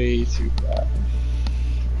outside way too fast.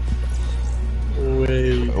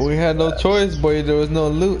 We had no choice, boy. There was no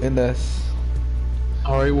loot in this.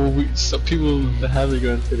 Alright, well, some people that have the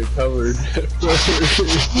gun could have covered. What?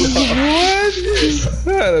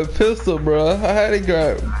 I had a pistol, bro. I had to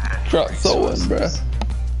drop someone, bro.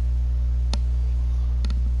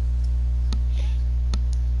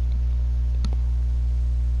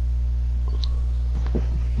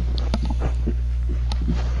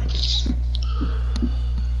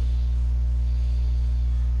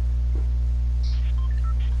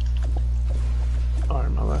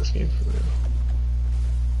 Alright, my last game for real.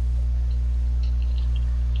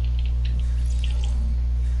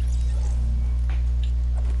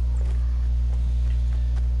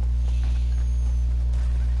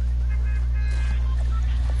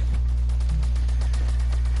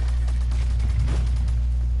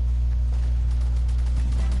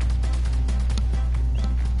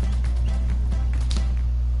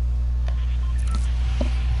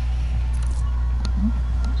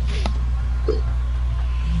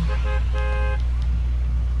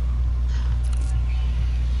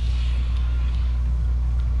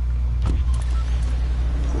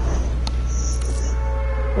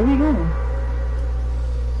 Where are we going?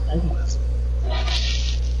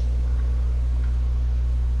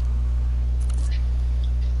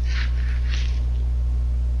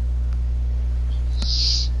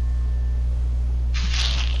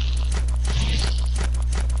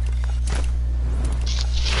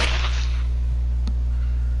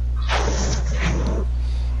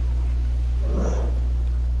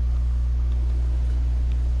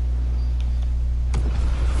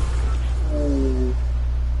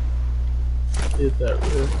 Hit that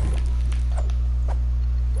real.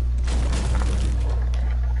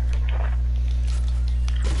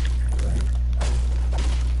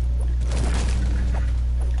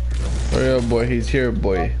 Hurry up, boy. He's here,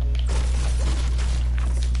 boy.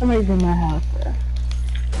 Somebody's in my house, bro.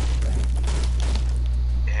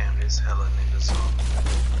 Damn, there's hella niggas on.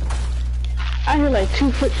 I hear like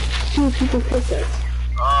two people footsteps.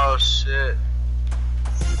 Oh shit.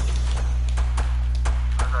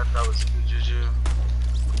 I thought that was good juju.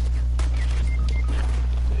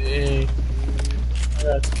 Dang. I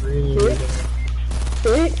got 3.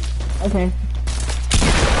 Three? Okay.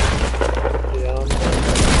 Yeah, I'm done.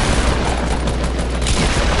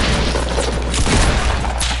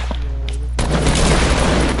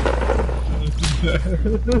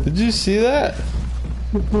 Did you see that?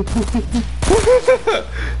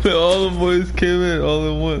 All the boys came in all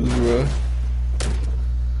at once, bro.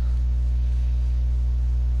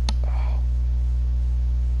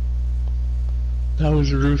 That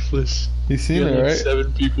was ruthless. You seen got it, like right?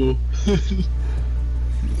 7 people.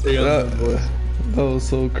 They got them, boys. That was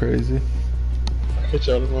so crazy. Catch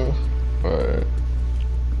y'all tomorrow. Alright.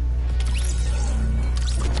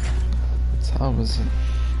 What time is it?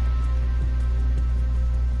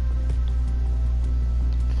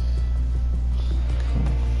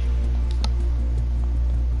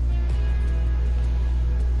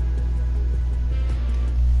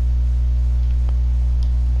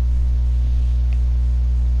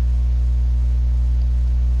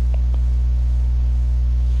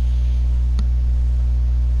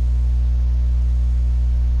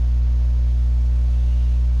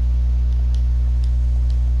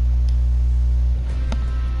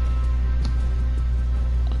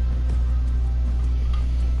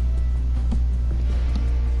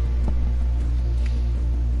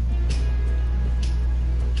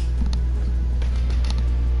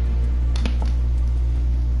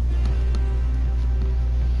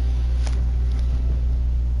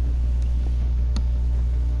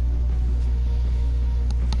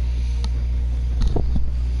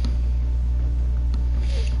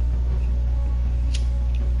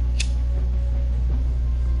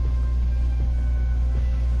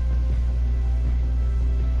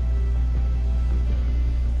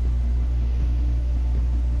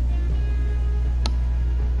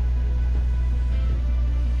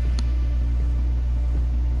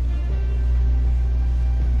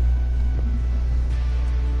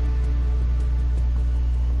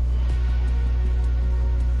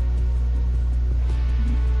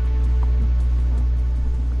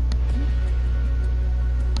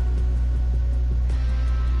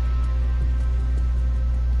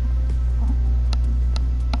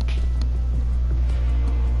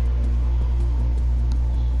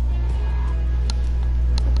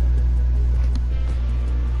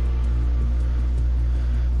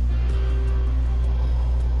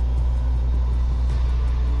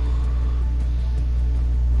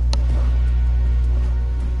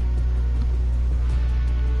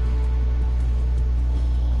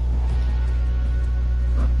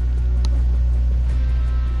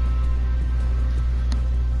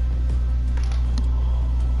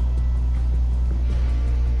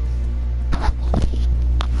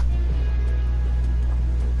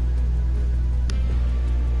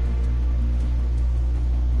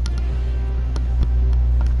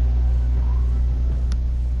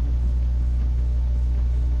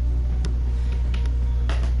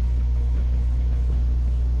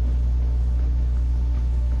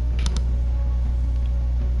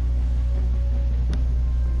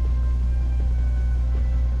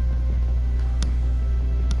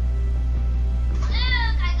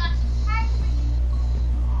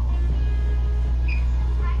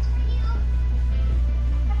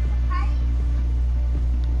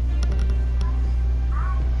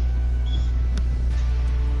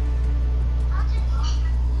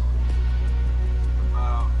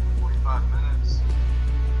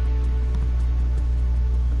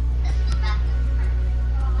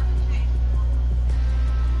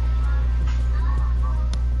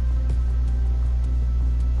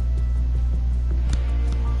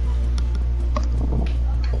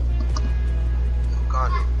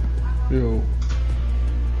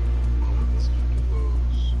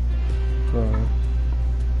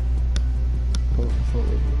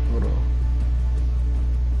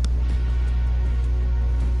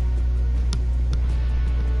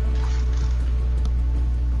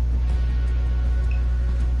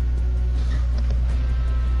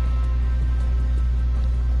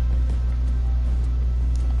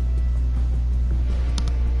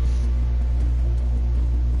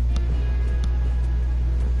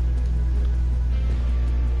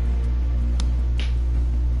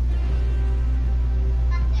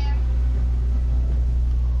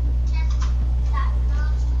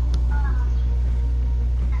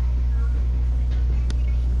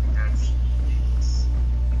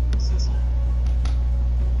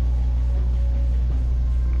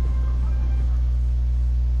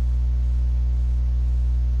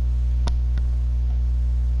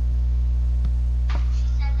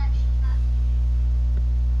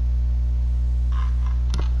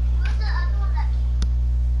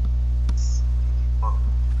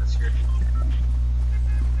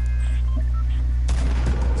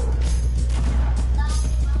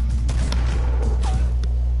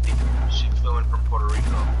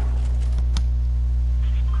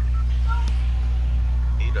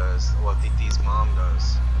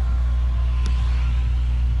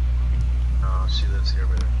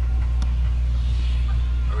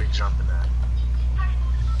 jumping at?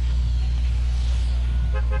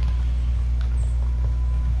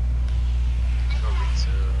 Go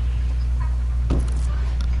retail.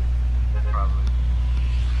 Probably.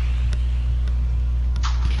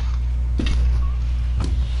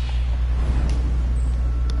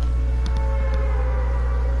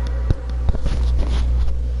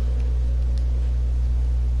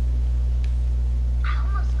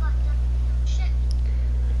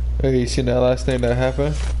 Hey, you seen that last thing that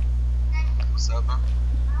happened? What's up, man?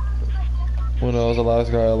 When I was the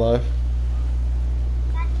last guy alive?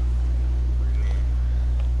 What do you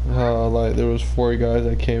mean? How, like, there was 4 guys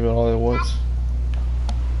that came in all at once.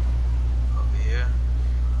 Over here?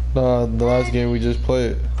 Nah, the last game we just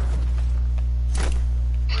played. What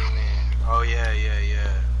do you mean? Oh, yeah, yeah,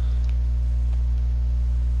 yeah.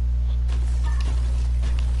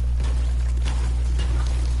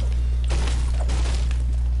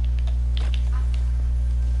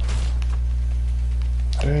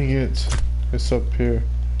 Dang it. It's up here.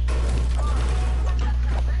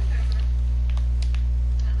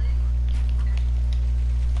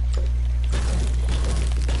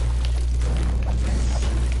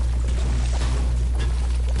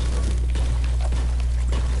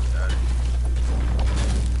 Got it.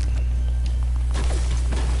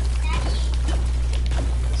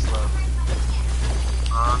 It's low.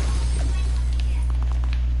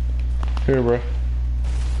 Here, bro.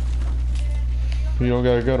 You don't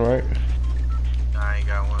got a gun, right? I ain't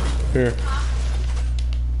got one. Here.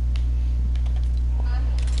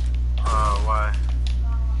 Why?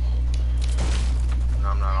 No,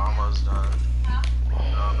 I'm not almost done. No,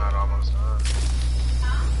 I'm not almost done.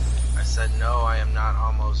 I said no, I am not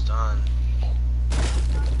almost done.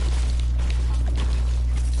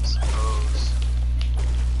 Suppose.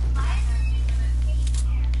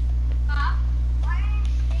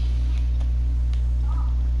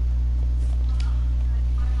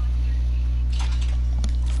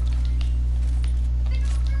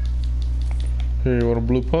 Here, you want a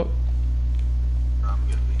blue pump? No, I'm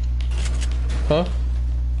good. Huh?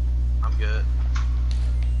 I'm good.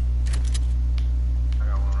 I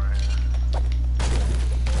got one right here.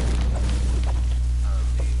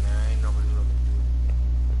 B, man, ain't nobody looking good.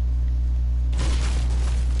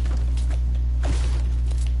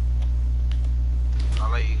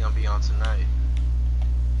 How late you gonna be on tonight?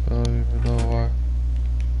 I don't even know why.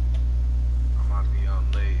 I'm about to be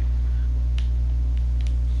on late.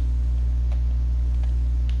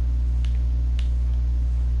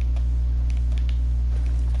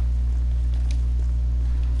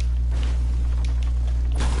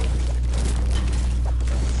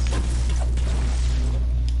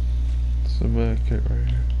 It's a med kit right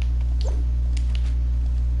here.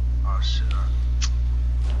 Oh shit, I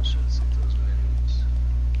should've seen those menus.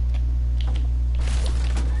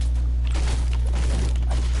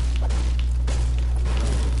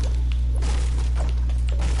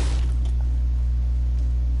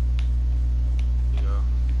 You go.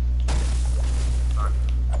 Alright.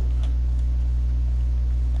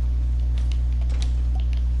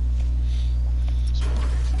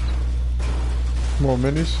 More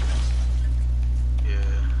minis? Yeah.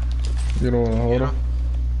 You don't want to hold You know? them?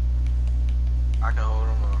 I can hold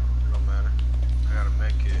them, it don't matter. I got a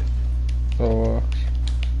med kit. Oh,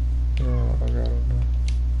 I got them now.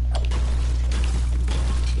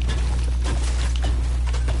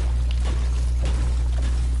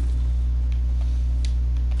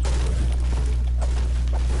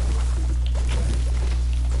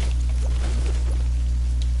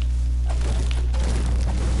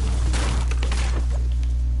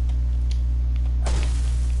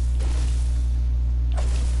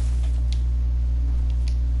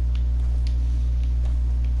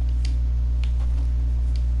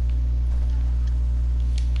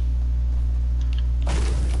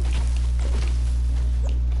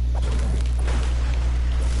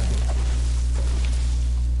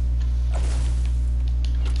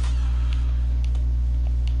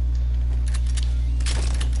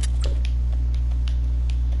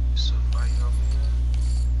 You still fighting over here?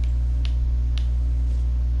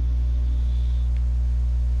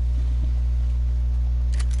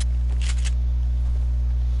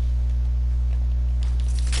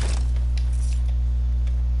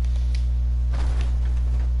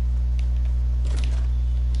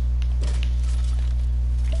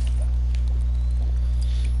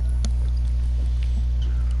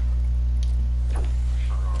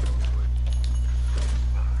 Hold on real quick.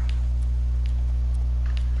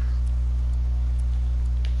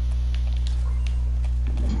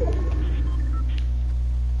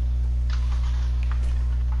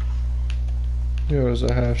 Yeah, there's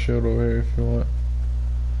a half shield over here if you want.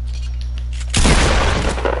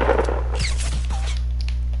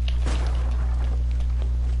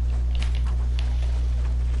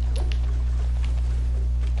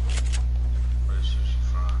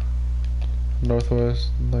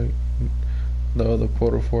 northwest, like the other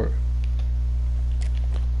portal fort.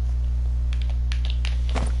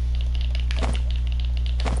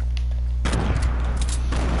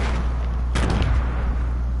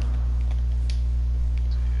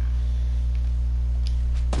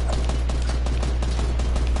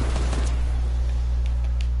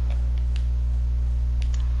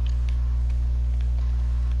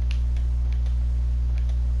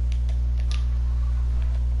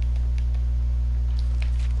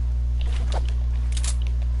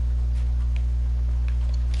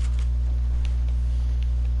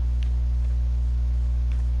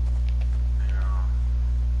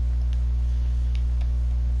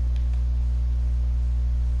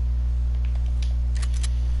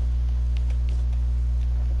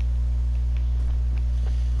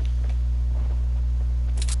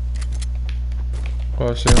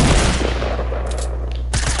 Watch him.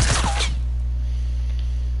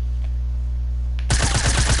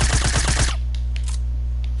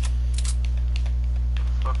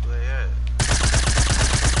 Fuck were they at?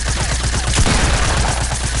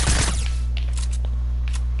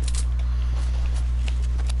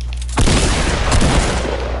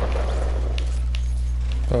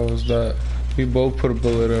 That was that. We both put a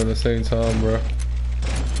bullet in at the same time, bro.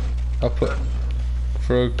 I put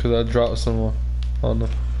for cause I dropped someone on them.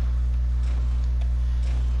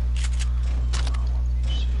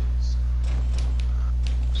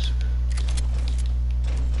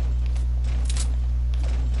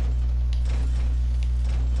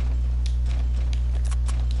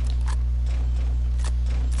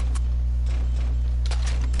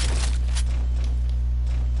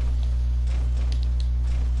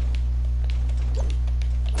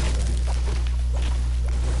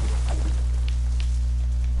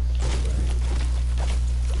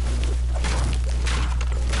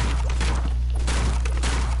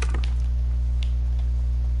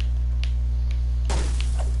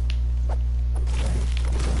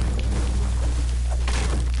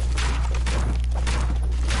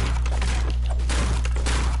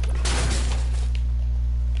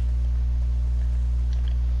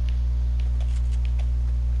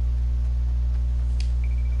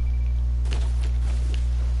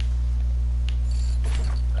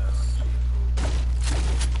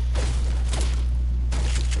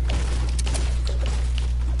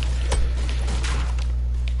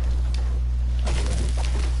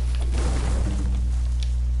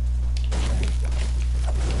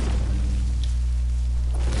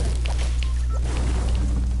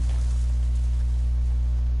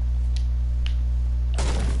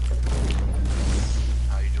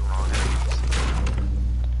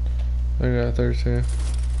 I got 13.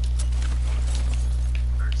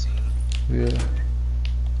 13? Yeah. There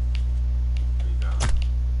you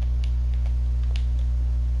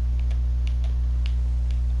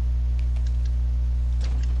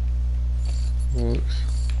go. Looks.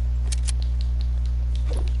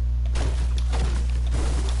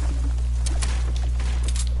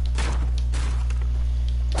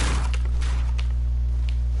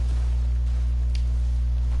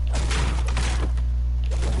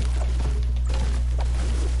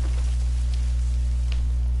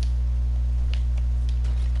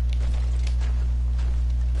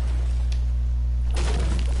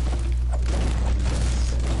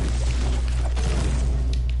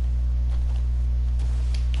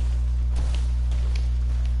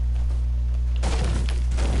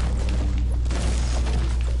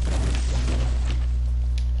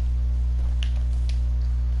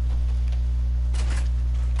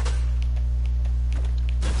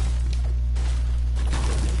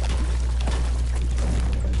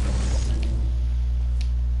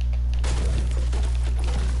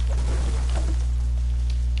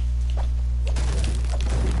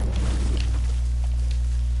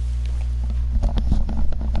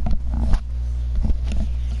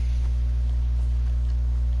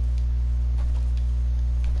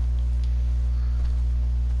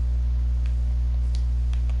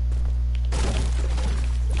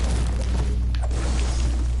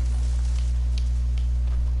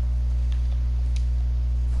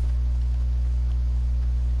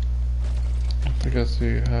 I think I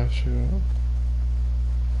see a half shot.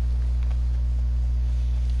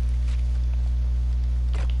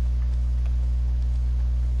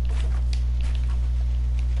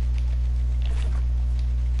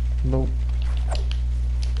 Nope.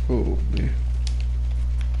 Oh, me.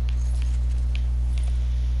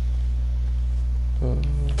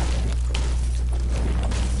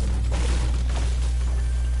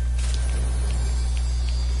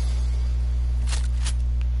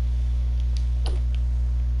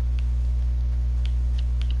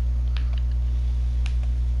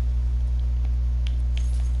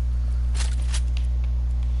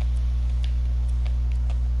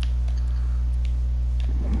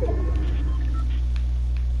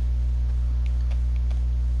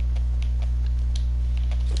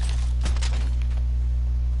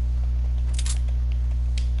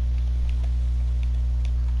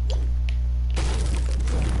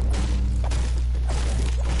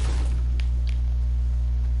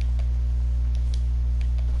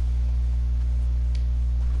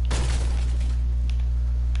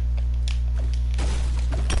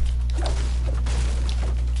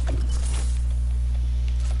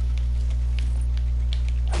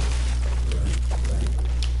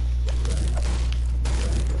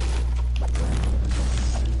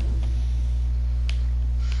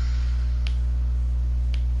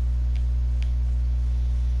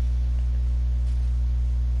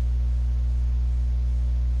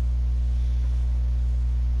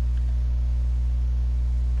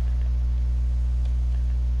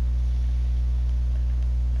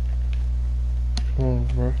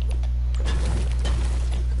 bro.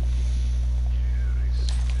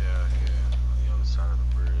 Yeah, here on the other side of the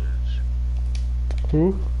bridge.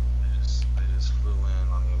 Who? They just flew in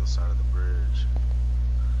on the other side of the bridge.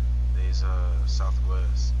 These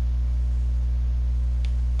southwest.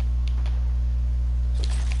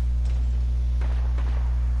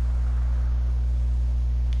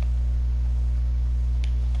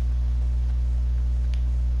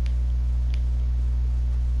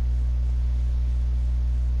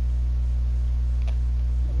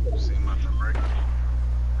 See him at the break.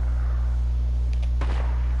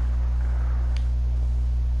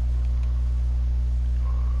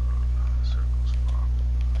 Circle's popped.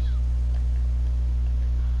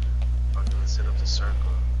 Okay, let's hit up the circle.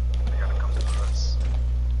 They gotta come to us.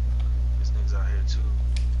 These niggas out here too.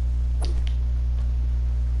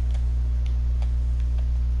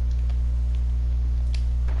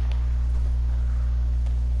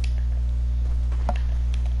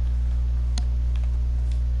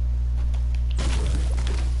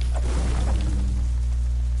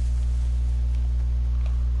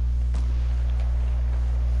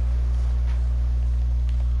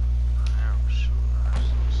 Damn, shooting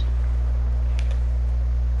ourselves.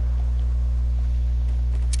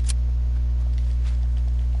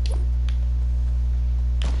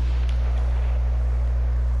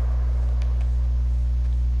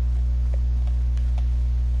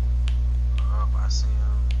 Up, I see him.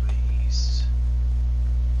 The east.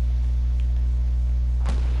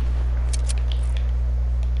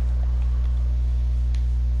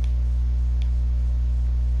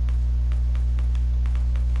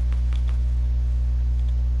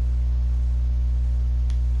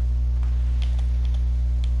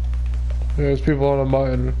 Yeah, there's people on a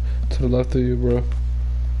mountain to the left of you, bro.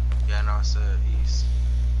 Yeah, no, I said east.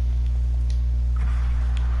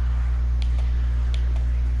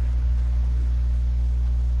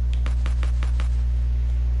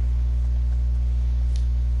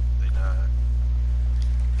 They died.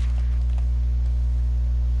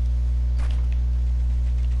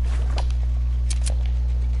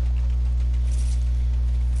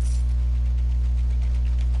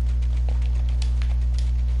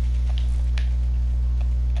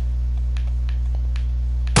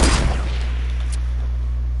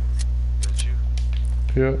 That you?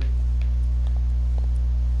 Yeah.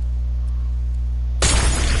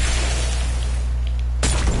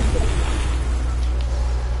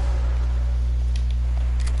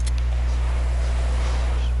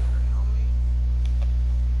 Shooting on me.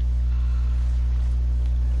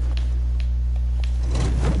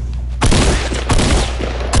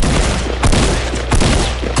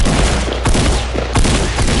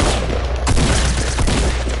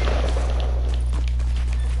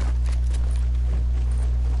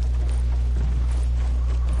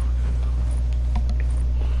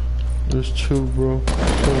 There's two, bro. Two.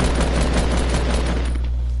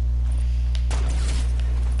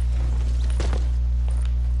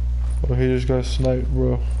 Oh, he just got sniped,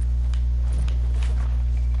 bro.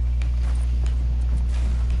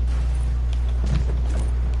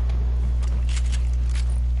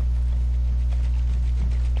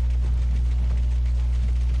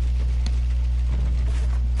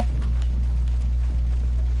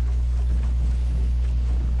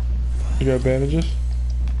 You got bandages?